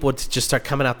want people to just start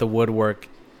coming out the woodwork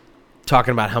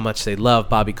talking about how much they love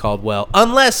Bobby Caldwell,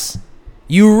 unless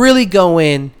you really go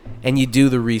in and you do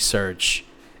the research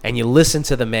and you listen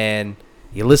to the man,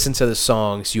 you listen to the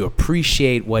songs, you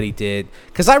appreciate what he did,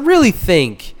 because I really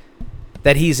think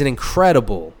that he's an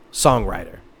incredible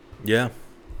songwriter. Yeah.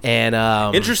 And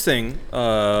interesting,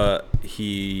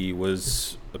 he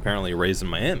was apparently raised in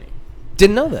Miami.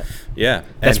 Didn't know that. Yeah.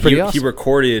 That's pretty awesome. He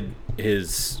recorded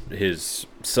his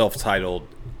self-titled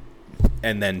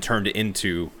and then turned it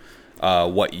into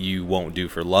What You Won't Do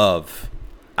for Love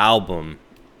album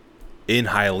in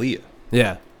Hialeah.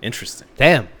 Yeah. Interesting.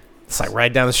 Damn. It's like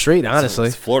right down the street, honestly.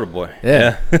 It's Florida boy.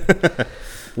 Yeah.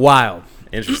 Wild.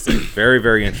 Interesting. Very,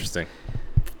 very interesting.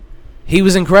 He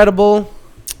was incredible.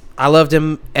 I loved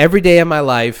him every day of my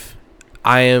life.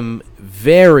 I am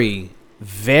very,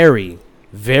 very,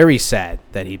 very sad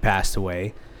that he passed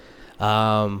away.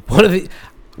 One of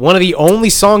the only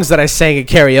songs that I sang at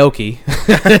karaoke.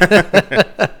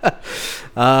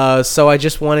 So I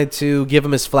just wanted to give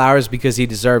him his flowers because he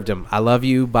deserved them. I love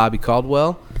you, Bobby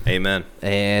Caldwell. Amen.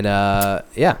 And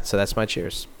so that's my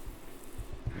cheers.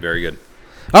 Very good.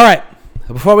 All right.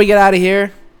 Before we get out of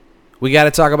here, we got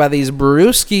to talk about these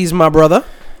brewskis, my brother.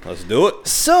 Let's do it.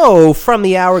 So, from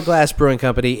the Hourglass Brewing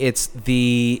Company, it's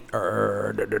the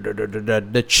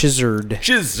Chizzard.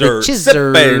 Chizzard.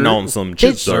 Sipping on some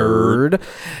Chizzard.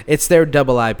 It's their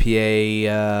double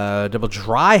IPA, double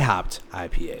dry hopped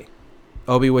IPA.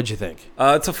 Obi, what'd you think?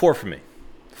 It's a 4 for me.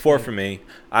 4 for me.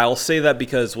 I'll say that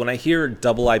because when I hear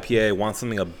double IPA, I want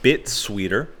something a bit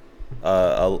sweeter,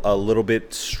 a little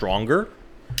bit stronger.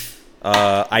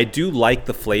 I do like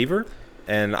the flavor.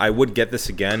 And I would get this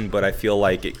again, but I feel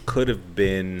like it could have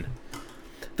been...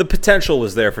 The potential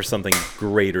was there for something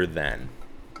greater than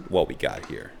what we got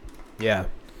here. Yeah.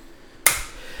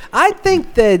 I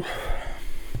think that...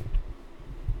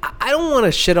 I don't want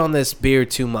to shit on this beer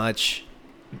too much,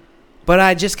 but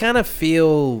I just kind of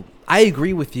feel... I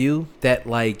agree with you that,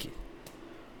 like,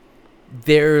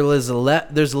 there's a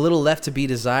little left to be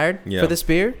desired for this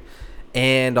beer.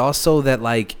 And also that,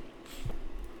 like...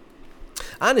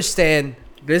 I understand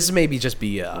this maybe just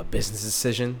be a business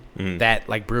decision that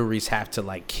like breweries have to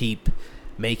like keep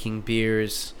making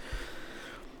beers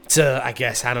to, I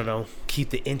guess, I don't know,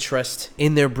 keep the interest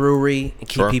in their brewery and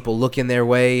keep people looking their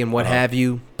way and what have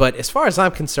you. But as far as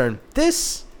I'm concerned,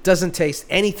 this doesn't taste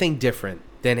anything different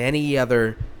than any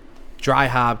other dry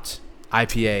hopped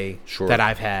IPA that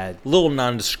I've had. A little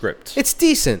nondescript. It's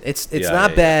decent. It's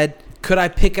not bad. Could I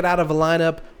pick it out of a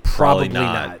lineup? Probably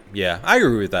not. Yeah, I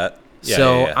agree with that.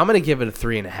 Yeah, I'm gonna give it a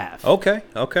 3.5.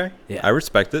 Okay. Yeah. I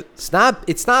respect it. It's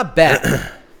not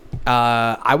bad.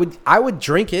 I would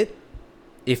drink it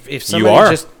if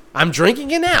somebody I'm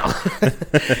drinking it now.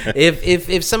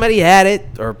 if somebody had it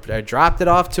or dropped it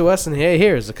off to us and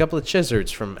here's a couple of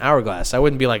Chizzards from Hourglass, I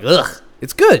wouldn't be like, ugh.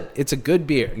 It's good. It's a good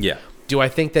beer. Yeah. Do I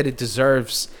think that it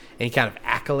deserves any kind of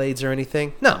accolades or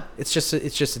anything? No. It's just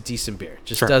a decent beer.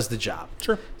 Just does the job.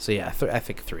 Sure. So yeah, I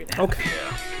think 3.5. Okay.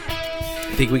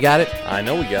 Think we got it? I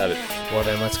know we got it. Well,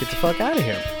 then let's get the fuck out of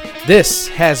here. This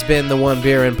has been the One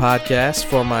Beer In Podcast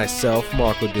for myself,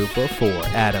 Marco Dupa, for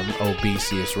Adam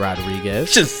Obesius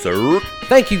Rodriguez. Chizzard.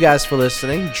 Thank you guys for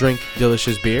listening. Drink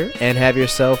delicious beer and have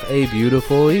yourself a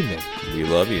beautiful evening. We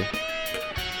love you.